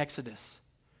back in Exodus.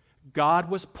 God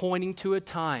was pointing to a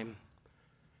time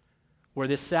where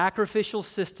this sacrificial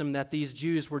system that these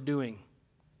Jews were doing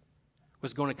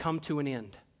was going to come to an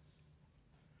end.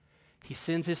 He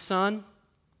sends his son.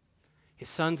 His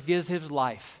son gives his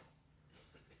life.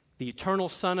 The eternal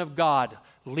Son of God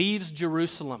leaves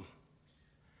Jerusalem.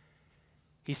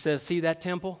 He says, see that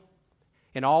temple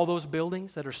and all those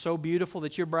buildings that are so beautiful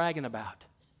that you're bragging about?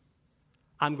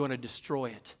 I'm going to destroy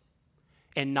it.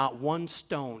 And not one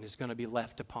stone is going to be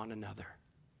left upon another.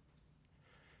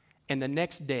 And the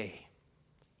next day,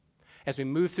 as we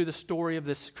move through the story of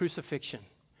this crucifixion,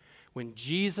 when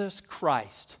Jesus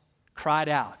Christ cried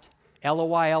out,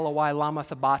 Eloi, Eloi, lama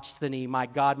sabachthani, my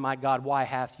God, why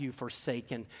hath you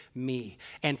forsaken me?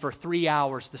 And for 3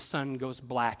 hours the sun goes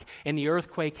black, and the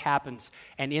earthquake happens,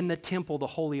 and in the temple the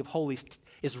Holy of Holies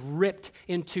is ripped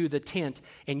into the tent,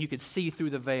 and you could see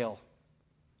through the veil.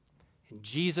 And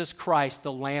Jesus Christ,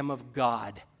 the Lamb of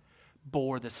God,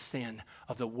 bore the sin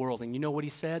of the world. And you know what he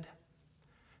said?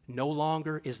 No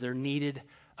longer is there needed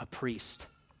a priest.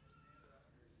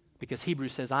 Because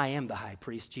Hebrews says, I am the high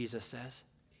priest, Jesus says.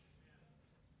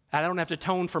 I don't have to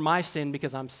atone for my sin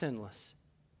because I'm sinless.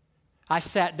 I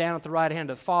sat down at the right hand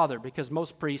of the Father because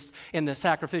most priests in the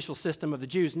sacrificial system of the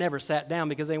Jews never sat down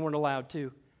because they weren't allowed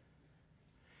to.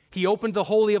 He opened the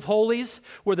Holy of Holies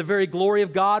where the very glory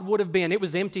of God would have been. It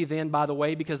was empty then, by the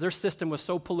way, because their system was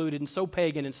so polluted and so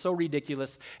pagan and so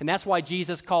ridiculous. And that's why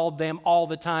Jesus called them all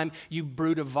the time, you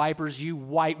brood of vipers, you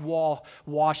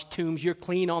white-washed tombs. You're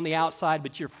clean on the outside,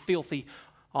 but you're filthy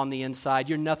on the inside.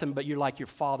 You're nothing but you're like your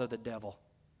father, the devil.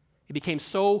 It became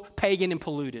so pagan and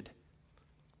polluted.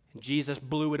 And Jesus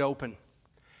blew it open.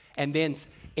 And then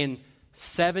in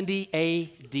 70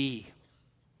 A.D.,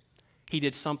 he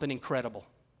did something incredible.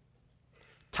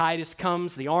 Titus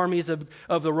comes, the armies of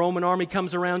the Roman army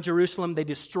comes around Jerusalem, they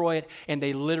destroy it, and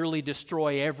they literally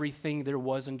destroy everything there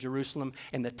was in Jerusalem,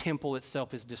 and the temple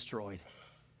itself is destroyed.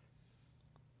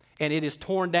 And it is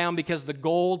torn down because the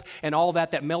gold and all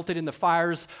that melted in the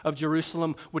fires of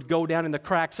Jerusalem would go down in the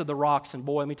cracks of the rocks. And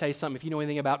boy, let me tell you something, if you know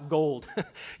anything about gold,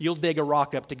 you'll dig a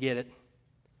rock up to get it.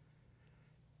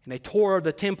 And they tore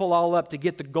the temple all up to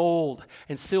get the gold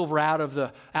and silver out of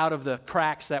the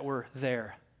cracks that were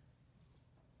there.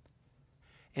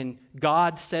 And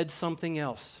God said something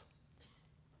else.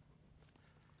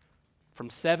 From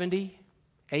 70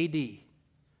 A.D.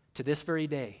 to this very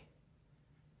day,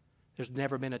 there's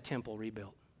never been a temple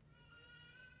rebuilt.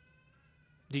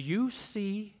 Do you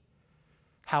see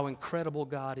how incredible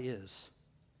God is?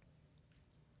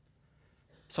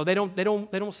 So they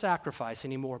don't sacrifice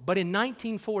anymore. But in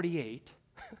 1948,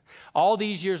 all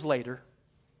these years later,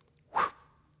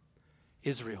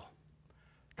 Israel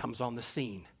comes on the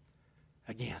scene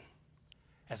again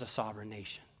as a sovereign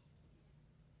nation.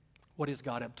 What is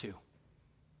God up to?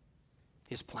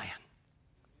 His plan.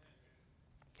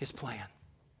 His plan.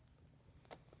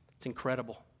 It's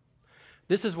incredible.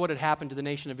 This is what had happened to the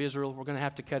nation of Israel. We're going to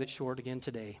have to cut it short again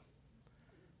today.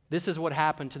 This is what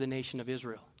happened to the nation of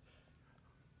Israel.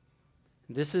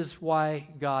 This is why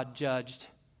God judged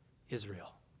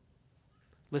Israel.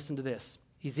 Listen to this.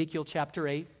 Ezekiel chapter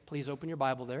 8. Please open your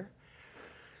Bible there.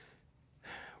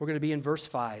 We're going to be in verse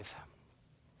 5.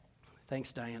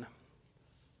 Thanks, Diana.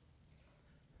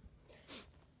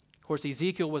 Of course,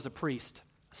 Ezekiel was a priest,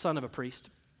 son of a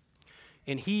priest.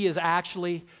 And he is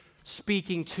actually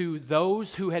speaking to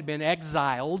those who had been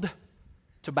exiled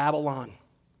to Babylon.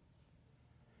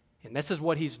 And this is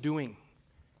what he's doing.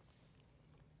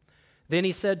 Then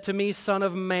he said to me, son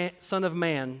of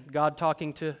man, God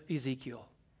talking to Ezekiel,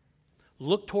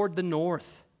 look toward the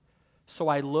north. So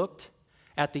I looked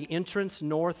at the entrance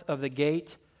north of the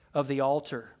gate of the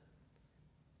altar.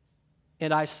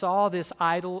 And I saw this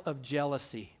idol of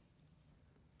jealousy.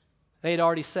 They had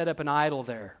already set up an idol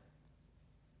there.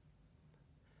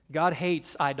 God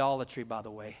hates idolatry, by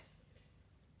the way,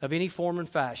 of any form and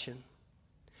fashion.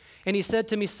 And he said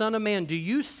to me, son of man, do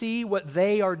you see what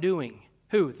they are doing?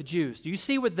 Who? The Jews. Do you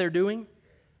see what they're doing?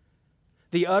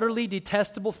 The utterly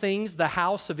detestable things the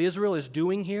house of Israel is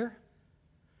doing here?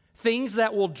 Things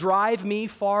that will drive me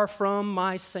far from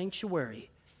my sanctuary.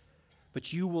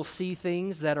 But you will see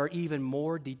things that are even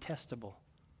more detestable.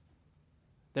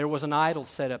 There was an idol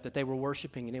set up that they were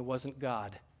worshiping, and it wasn't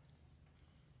God.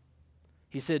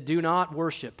 He said, do not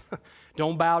worship.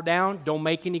 Don't bow down. Don't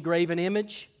make any graven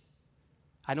image.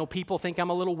 I know people think I'm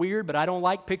a little weird, but I don't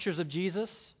like pictures of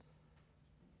Jesus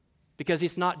because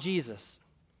it's not Jesus.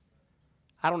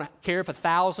 I don't care if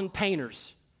 1,000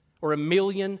 painters or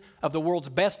 1,000,000 of the world's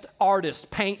best artists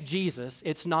paint Jesus.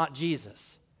 It's not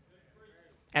Jesus.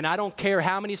 And I don't care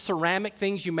how many ceramic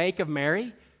things you make of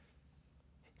Mary.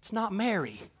 It's not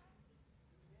Mary.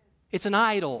 It's an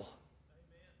idol.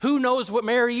 Who knows what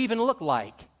Mary even looked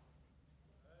like?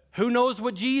 Who knows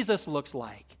what Jesus looks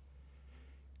like?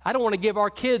 I don't want to give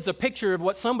our kids a picture of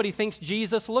what somebody thinks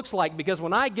Jesus looks like, because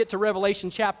when I get to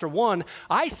Revelation chapter 1,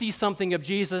 I see something of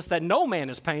Jesus that no man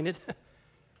has painted.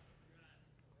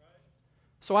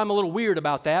 So I'm a little weird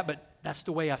about that, but that's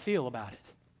the way I feel about it.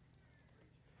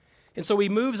 And so he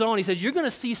moves on. He says, you're going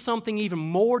to see something even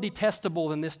more detestable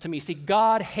than this to me. See,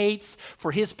 God hates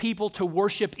for his people to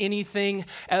worship anything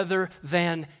other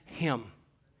than him.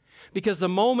 Because the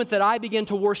moment that I begin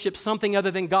to worship something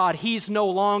other than God, he's no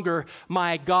longer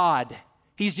my God.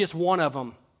 He's just one of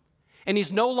them. And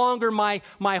he's no longer my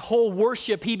whole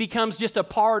worship. He becomes just a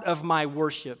part of my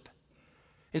worship.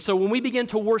 And so when we begin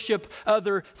to worship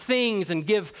other things and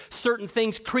give certain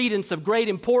things credence of great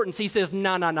importance, he says,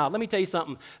 no. Let me tell you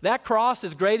something. That cross,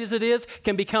 as great as it is,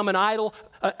 can become an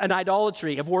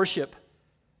idolatry of worship.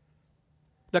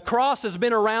 The cross has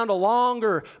been around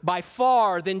longer by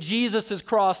far than Jesus'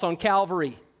 cross on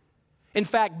Calvary. In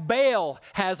fact, Baal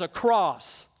has a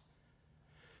cross.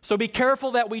 So be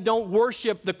careful that we don't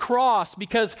worship the cross,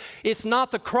 because it's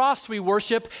not the cross we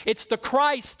worship, it's the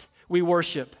Christ we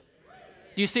worship.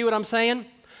 Do you see what I'm saying?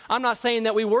 I'm not saying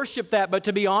that we worship that, but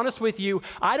to be honest with you,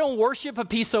 I don't worship a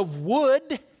piece of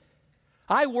wood.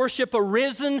 I worship a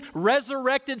risen,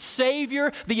 resurrected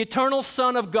Savior, the eternal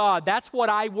Son of God. That's what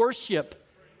I worship.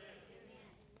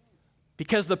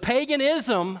 Because the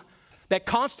paganism that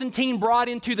Constantine brought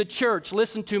into the church,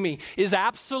 listen to me, is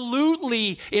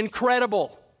absolutely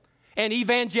incredible. And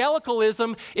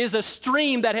evangelicalism is a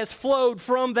stream that has flowed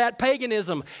from that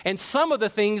paganism and some of the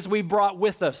things we've brought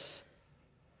with us.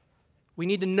 We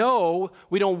need to know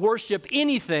we don't worship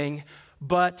anything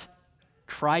but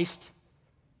Christ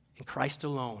and Christ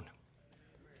alone.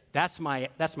 That's my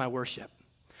worship.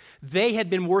 They had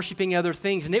been worshiping other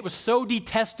things, and it was so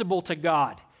detestable to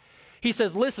God. He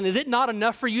says, listen, is it not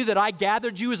enough for you that I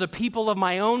gathered you as a people of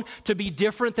my own to be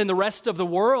different than the rest of the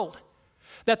world?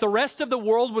 That the rest of the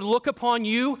world would look upon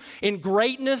you in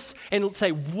greatness and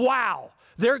say, wow,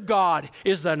 their God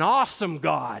is an awesome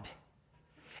God.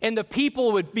 And the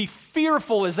people would be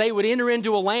fearful as they would enter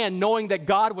into a land knowing that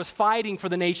God was fighting for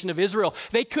the nation of Israel.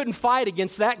 They couldn't fight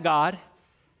against that God.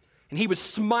 And he would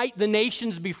smite the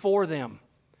nations before them.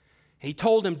 And he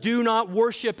told them, do not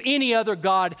worship any other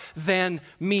God than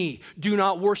me. Do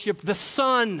not worship the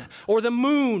sun or the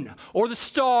moon or the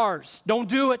stars. Don't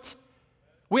do it.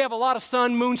 We have a lot of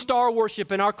sun, moon, star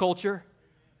worship in our culture.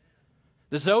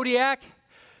 The zodiac,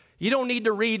 you don't need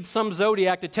to read some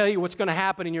zodiac to tell you what's going to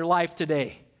happen in your life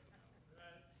today.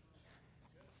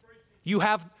 You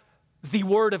have the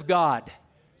Word of God.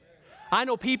 I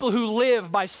know people who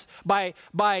live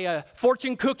by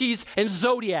fortune cookies and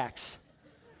zodiacs.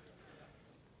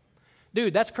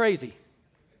 Dude, that's crazy.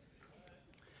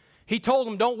 He told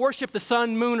them, don't worship the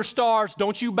sun, moon, or stars.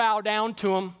 Don't you bow down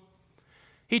to them.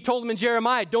 He told them in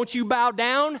Jeremiah, don't you bow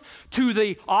down to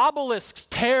the obelisks.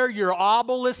 Tear your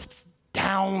obelisks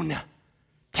down.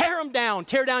 Tear them down.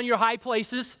 Tear down your high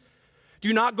places.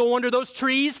 Do not go under those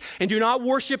trees and do not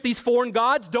worship these foreign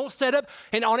gods. Don't set up.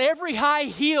 And on every high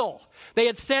hill, they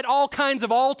had set all kinds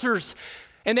of altars.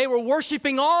 And they were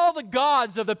worshiping all the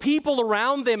gods of the people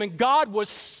around them. And God was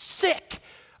sick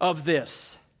of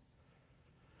this.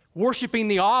 Worshiping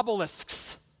the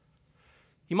obelisks.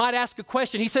 You might ask a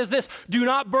question. He says this, do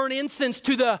not burn incense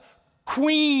to the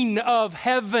Queen of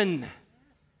Heaven.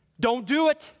 Don't do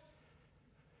it.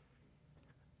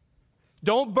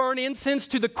 Don't burn incense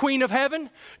to the Queen of Heaven.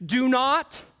 Do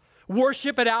not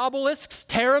worship at obelisks.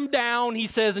 Tear them down, he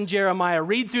says in Jeremiah.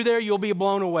 Read through there, you'll be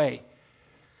blown away.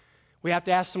 We have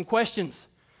to ask some questions.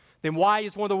 Then why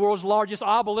is one of the world's largest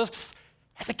obelisks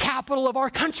at the capital of our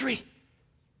country?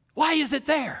 Why is it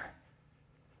there?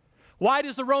 Why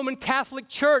does the Roman Catholic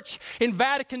Church in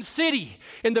Vatican City,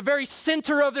 in the very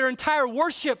center of their entire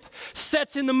worship,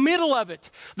 sets in the middle of it?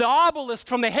 The obelisk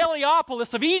from the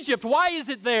Heliopolis of Egypt, why is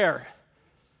it there?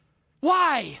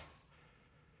 Why?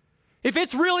 If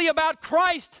it's really about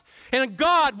Christ and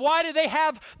God, why do they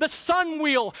have the sun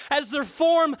wheel as their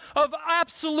form of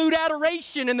absolute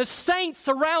adoration? And the saints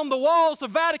around the walls of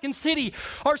Vatican City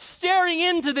are staring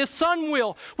into this sun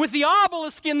wheel with the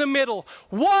obelisk in the middle.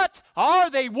 What are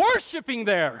they worshiping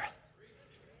there?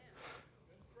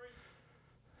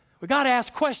 We got to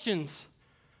ask questions.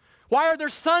 Why are there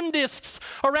sun discs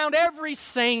around every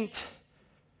saint?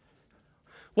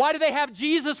 Why do they have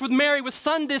Jesus with Mary with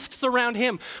sun discs around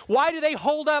him? Why do they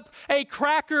hold up a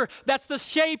cracker that's the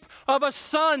shape of a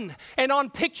sun? And on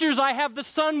pictures, I have the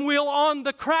sun wheel on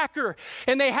the cracker.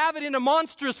 And they have it in a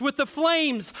monstrous with the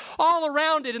flames all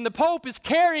around it. And the Pope is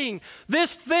carrying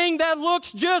this thing that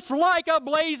looks just like a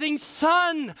blazing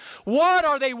sun. What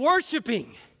are they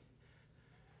worshiping?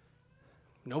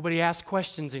 Nobody asks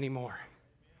questions anymore.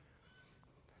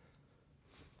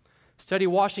 Study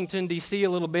Washington, D.C. a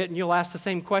little bit, and you'll ask the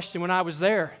same question when I was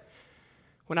there,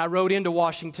 when I rode into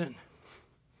Washington.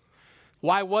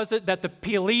 Why was it that the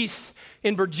police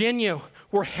in Virginia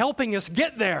were helping us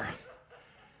get there?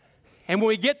 And when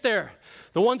we get there,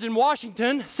 the ones in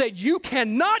Washington said, "You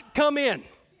cannot come in."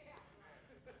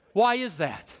 Why is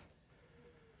that?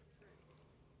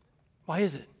 Why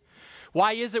is it?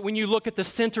 Why is it when you look at the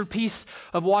centerpiece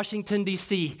of Washington,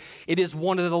 D.C., it is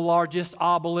one of the largest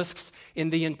obelisks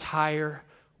in the entire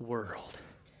world?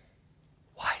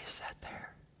 Why is that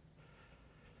there?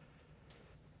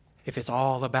 If it's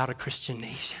all about a Christian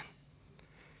nation,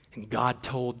 and God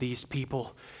told these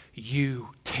people,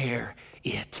 "You tear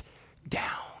it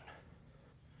down.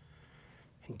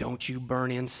 And don't you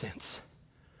burn incense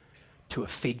to a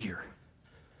figure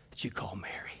that you call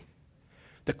Mary,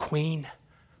 the Queen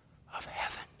of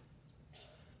heaven."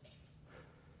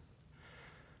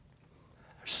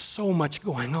 There's so much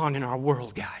going on in our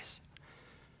world, guys.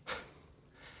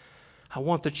 I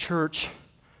want the church,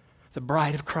 the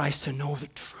bride of Christ, to know the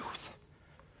truth.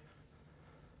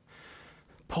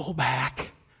 Pull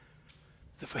back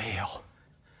the veil.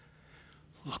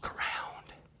 Look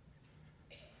around.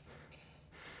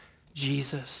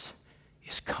 Jesus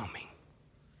is coming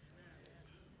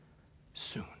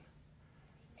soon.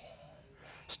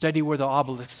 Study where the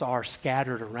obelisks are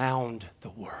scattered around the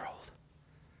world.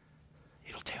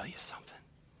 It'll tell you something.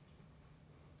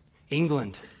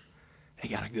 England, they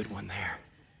got a good one there.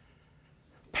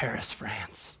 Paris,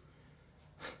 France.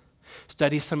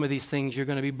 Study some of these things. You're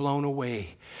going to be blown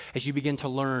away as you begin to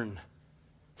learn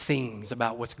things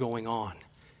about what's going on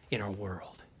in our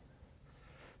world.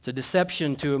 It's a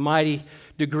deception to a mighty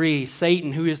degree.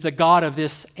 Satan, who is the god of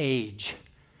this age,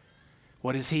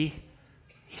 what is he?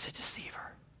 He's a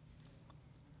deceiver.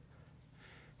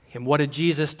 And what did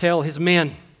Jesus tell his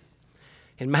men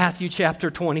in Matthew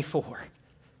chapter 24?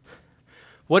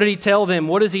 What did he tell them?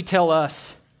 What does he tell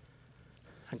us?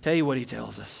 I can tell you what he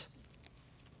tells us.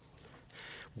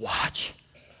 Watch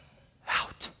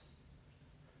out.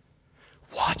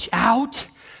 Watch out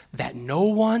that no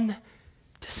one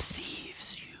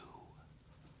deceives you.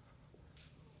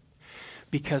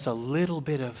 Because a little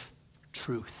bit of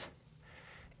truth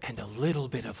and a little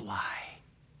bit of lie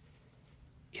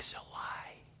is a lie.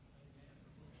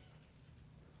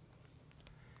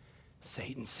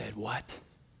 Satan said, "What?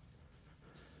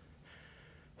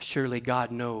 Surely God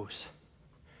knows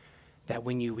that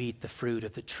when you eat the fruit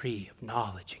of the tree of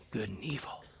knowledge and good and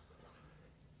evil,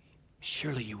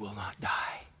 surely you will not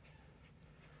die.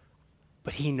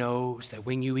 But he knows that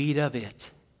when you eat of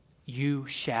it, you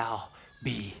shall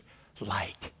be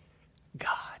like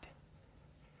God,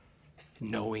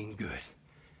 knowing good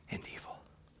and evil."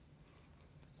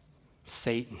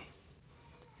 Satan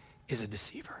is a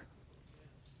deceiver.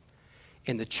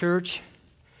 And the church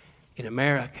in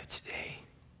America today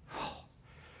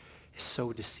is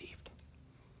so deceived.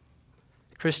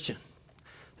 Christian,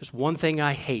 there's one thing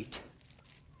I hate,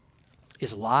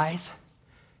 is lies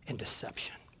and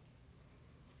deception.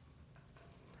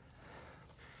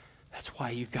 That's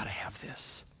why you've got to have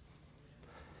this.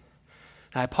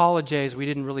 I apologize, we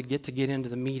didn't really get into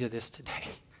the meat of this today.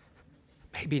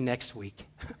 Maybe next week.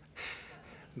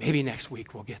 Maybe next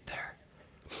week we'll get there.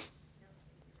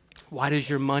 Why does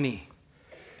your money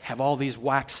have all these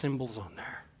wax symbols on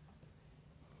there?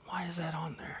 Why is that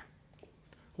on there?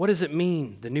 What does it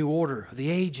mean, the new order of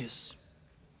the ages?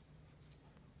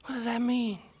 What does that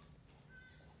mean?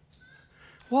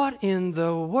 What in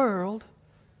the world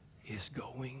is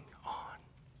going on?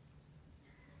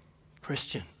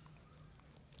 Christian,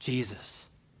 Jesus,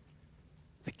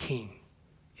 the King,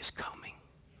 is coming.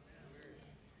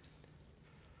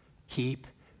 Keep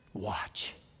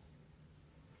watch.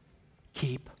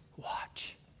 Keep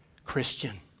watch.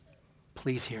 Christian,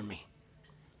 please hear me.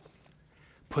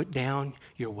 Put down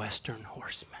your Western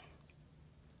horsemen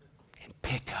and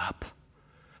pick up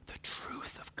the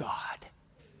truth of God.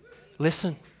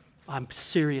 Listen, I'm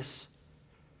serious.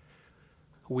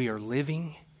 We are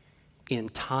living in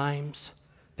times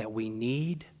that we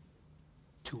need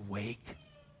to wake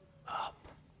up.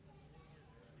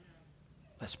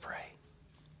 Let's pray.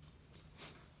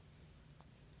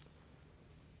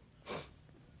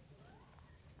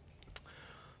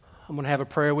 I'm going to have a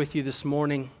prayer with you this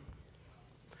morning.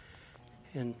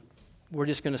 And we're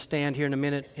just going to stand here in a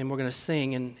minute and we're going to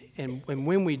sing. And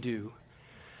when we do,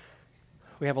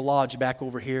 we have a lodge back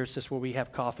over here. It's just where we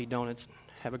have coffee, donuts,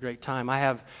 have a great time. I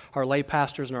have our lay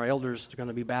pastors and our elders are going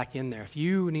to be back in there. If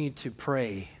you need to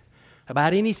pray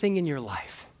about anything in your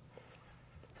life,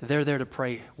 they're there to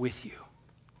pray with you.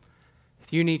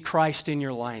 If you need Christ in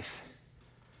your life,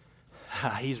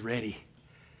 He's ready.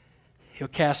 He'll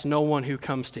cast no one who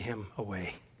comes to Him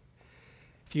away.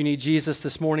 If you need Jesus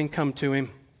this morning, come to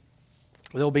Him.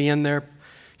 They'll be in there.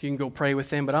 You can go pray with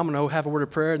them. But I'm going to have a word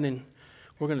of prayer, and then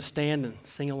we're going to stand and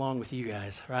sing along with you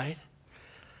guys, right?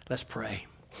 Let's pray.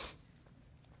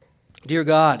 Dear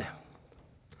God,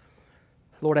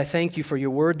 Lord, I thank you for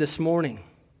your word this morning.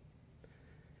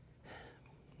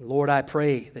 Lord, I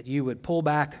pray that you would pull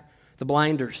back the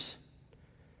blinders,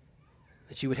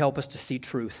 that you would help us to see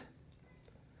truth.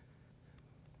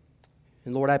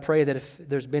 And Lord, I pray that if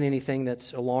there's been anything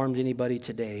that's alarmed anybody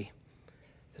today,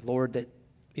 that Lord, that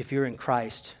if you're in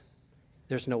Christ,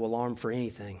 there's no alarm for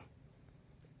anything.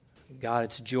 God,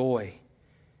 it's joy,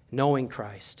 knowing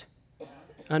Christ.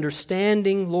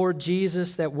 Understanding, Lord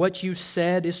Jesus, that what you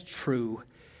said is true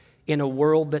in a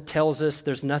world that tells us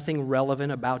there's nothing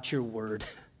relevant about your word.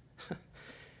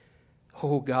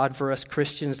 Oh God, for us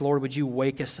Christians, Lord, would you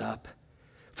wake us up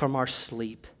from our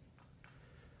sleep?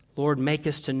 Lord, make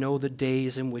us to know the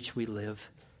days in which we live.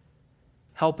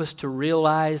 Help us to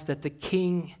realize that the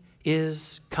King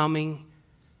is coming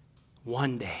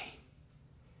one day.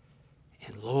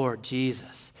 And Lord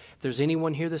Jesus, if there's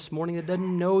anyone here this morning that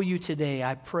doesn't know you today,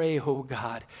 I pray, oh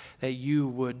God, that you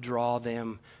would draw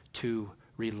them to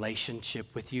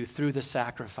relationship with you through the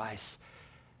sacrifice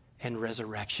and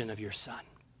resurrection of your Son.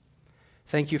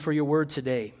 Thank you for your word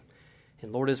today.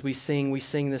 And Lord, as we sing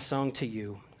this song to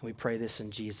you. We pray this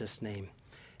in Jesus' name.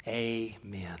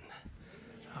 Amen.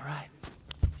 All right.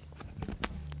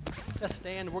 Let's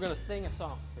stand. We're going to sing a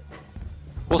song.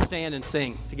 We'll stand and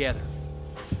sing together.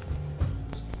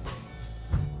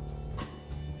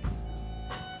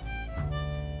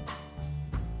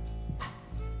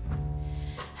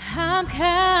 I'm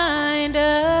kind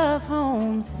of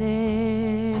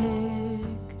homesick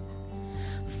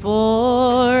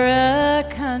for a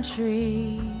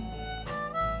country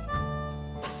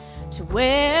to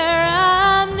where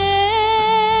I've never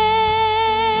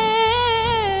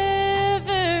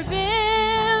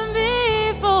been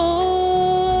before.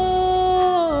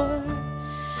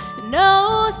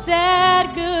 No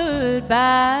sad goodbyes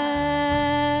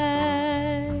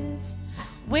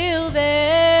will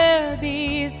there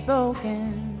be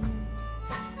spoken,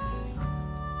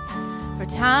 for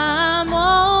time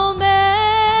won't matter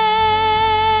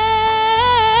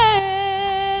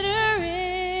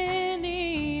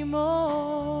anymore.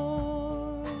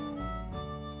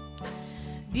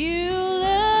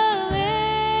 Beulah land,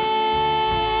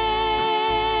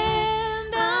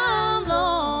 I'm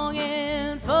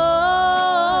longing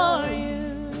for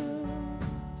you,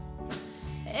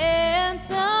 and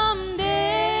someday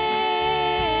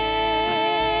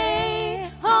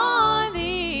on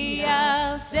thee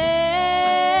I'll stand,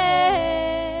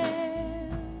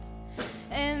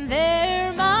 and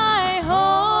there my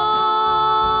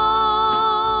home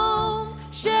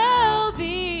shall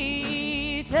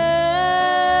be eternal.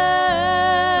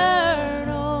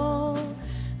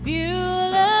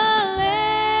 Beulah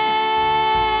land,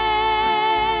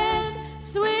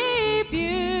 sweet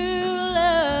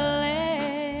Beulah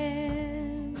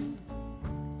land,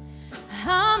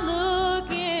 I'm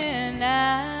looking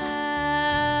out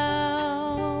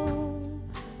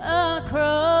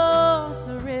across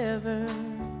the river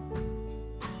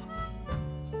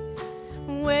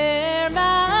where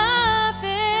my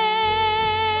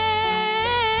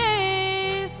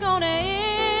faith's gonna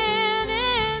end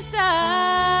inside.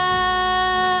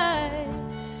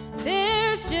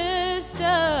 There's just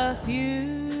a few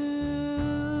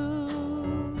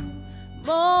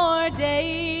more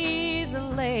days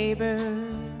of labor,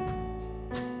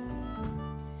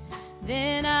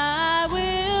 then I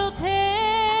will take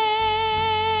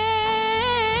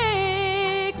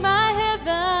my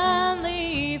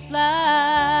heavenly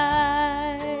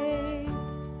flight.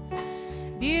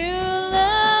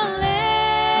 Beulah land,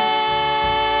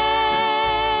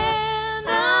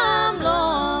 I'm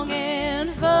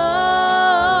longing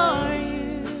for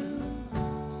you,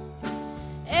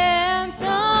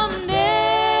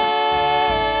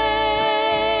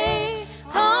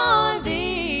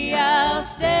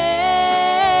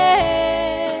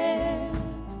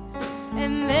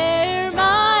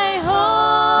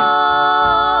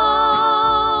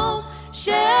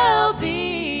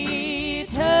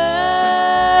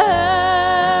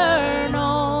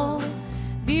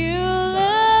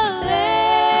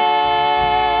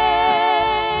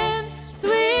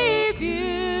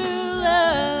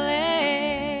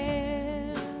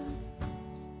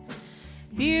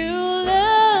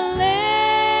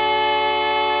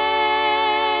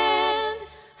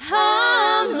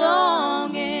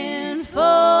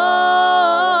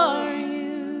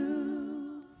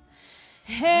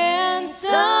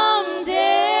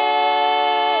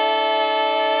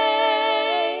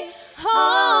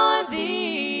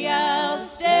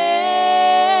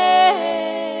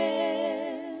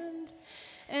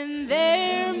 and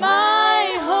there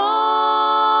my home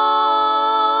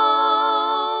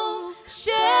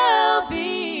shall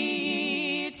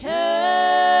be eternal.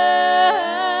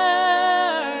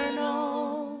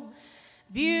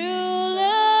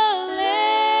 Beulah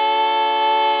land,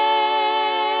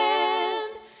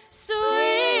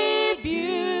 sweet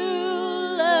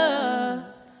Beulah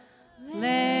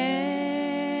land.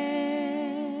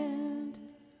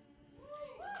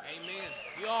 Amen.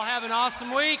 You all have an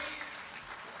awesome week.